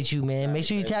appreciate you, man. Make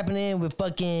sure you tapping in with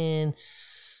fucking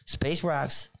Space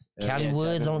Rocks, Cali yeah,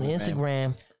 Woods tap on in, man.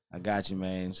 Instagram. I got you,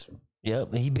 man.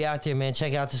 Yep, he be out there, man.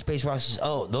 Check out the Space Rocks.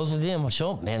 Oh, those are them.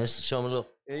 Show them, man. Let's show them a little.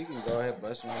 Yeah, you can go ahead and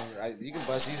bust one. You can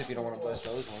bust these if you don't want to bust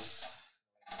those ones.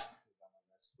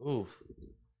 Ooh.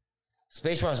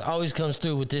 Space Rocks always comes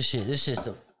through with this shit. This shit's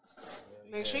the.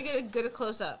 Make sure you get a good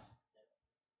close up.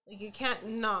 Like you can't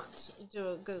not do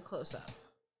a good close up.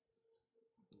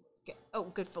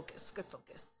 Good focus. Good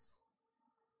focus.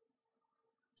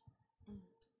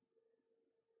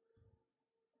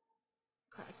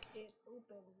 Crack it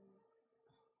open.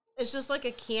 It's just like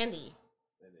a candy.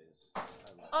 It is.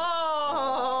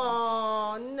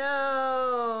 Oh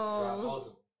no!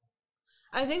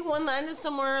 I think one landed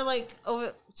somewhere like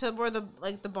over to where the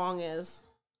bong is,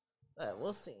 but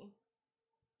we'll see.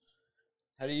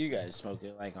 How do you guys smoke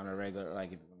it? Like on a regular,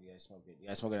 like if you guys smoke it? You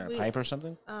guys smoke it in a pipe or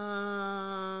something?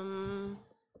 I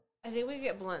think we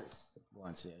get blunts.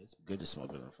 Once, yeah, it's good to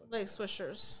smoke it in a fucking Like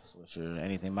Swishers. Swisher or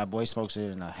anything. My boy smokes it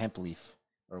in a hemp leaf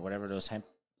or whatever those hemp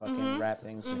fucking wrap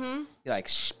things. He like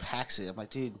packs it. I'm like,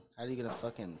 dude, how are you gonna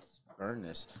fucking burn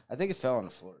this? I think it fell on the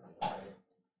floor.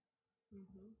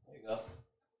 There you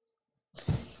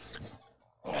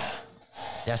go.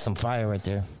 That's some fire right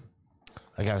there.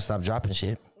 I gotta stop dropping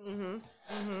shit.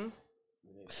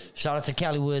 Shout out to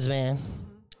Cali Woods, man.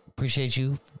 Appreciate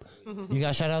you. You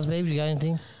got shout outs, baby? You got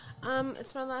anything?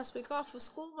 It's my last week off of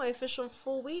school, my official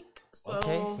full week. So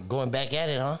Okay. Going back at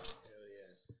it, huh?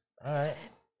 All right.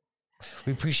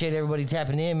 We appreciate everybody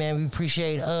tapping in, man. We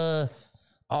appreciate all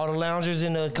the loungers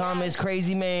in the comments.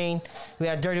 Crazy Man. We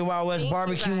have Dirty Wild West Thank you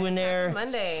Barbecue guys. in there. Happy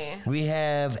Monday. We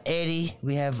have Eddie.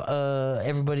 We have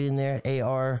everybody in there.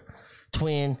 AR,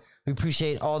 Twin. We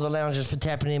appreciate all the loungers for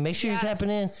tapping in. Make sure you're tapping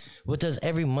in with us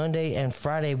every Monday and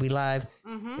Friday. We live.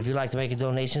 If you'd like to make a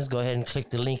donations, go ahead and click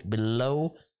the link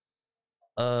below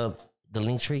the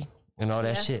link tree and all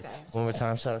that shit. guys. One more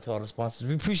time, shout out to all the sponsors.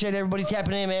 We appreciate everybody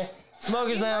tapping in, man.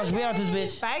 Smokers Lounge, we out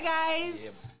this bitch. Bye,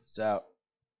 guys. It's out.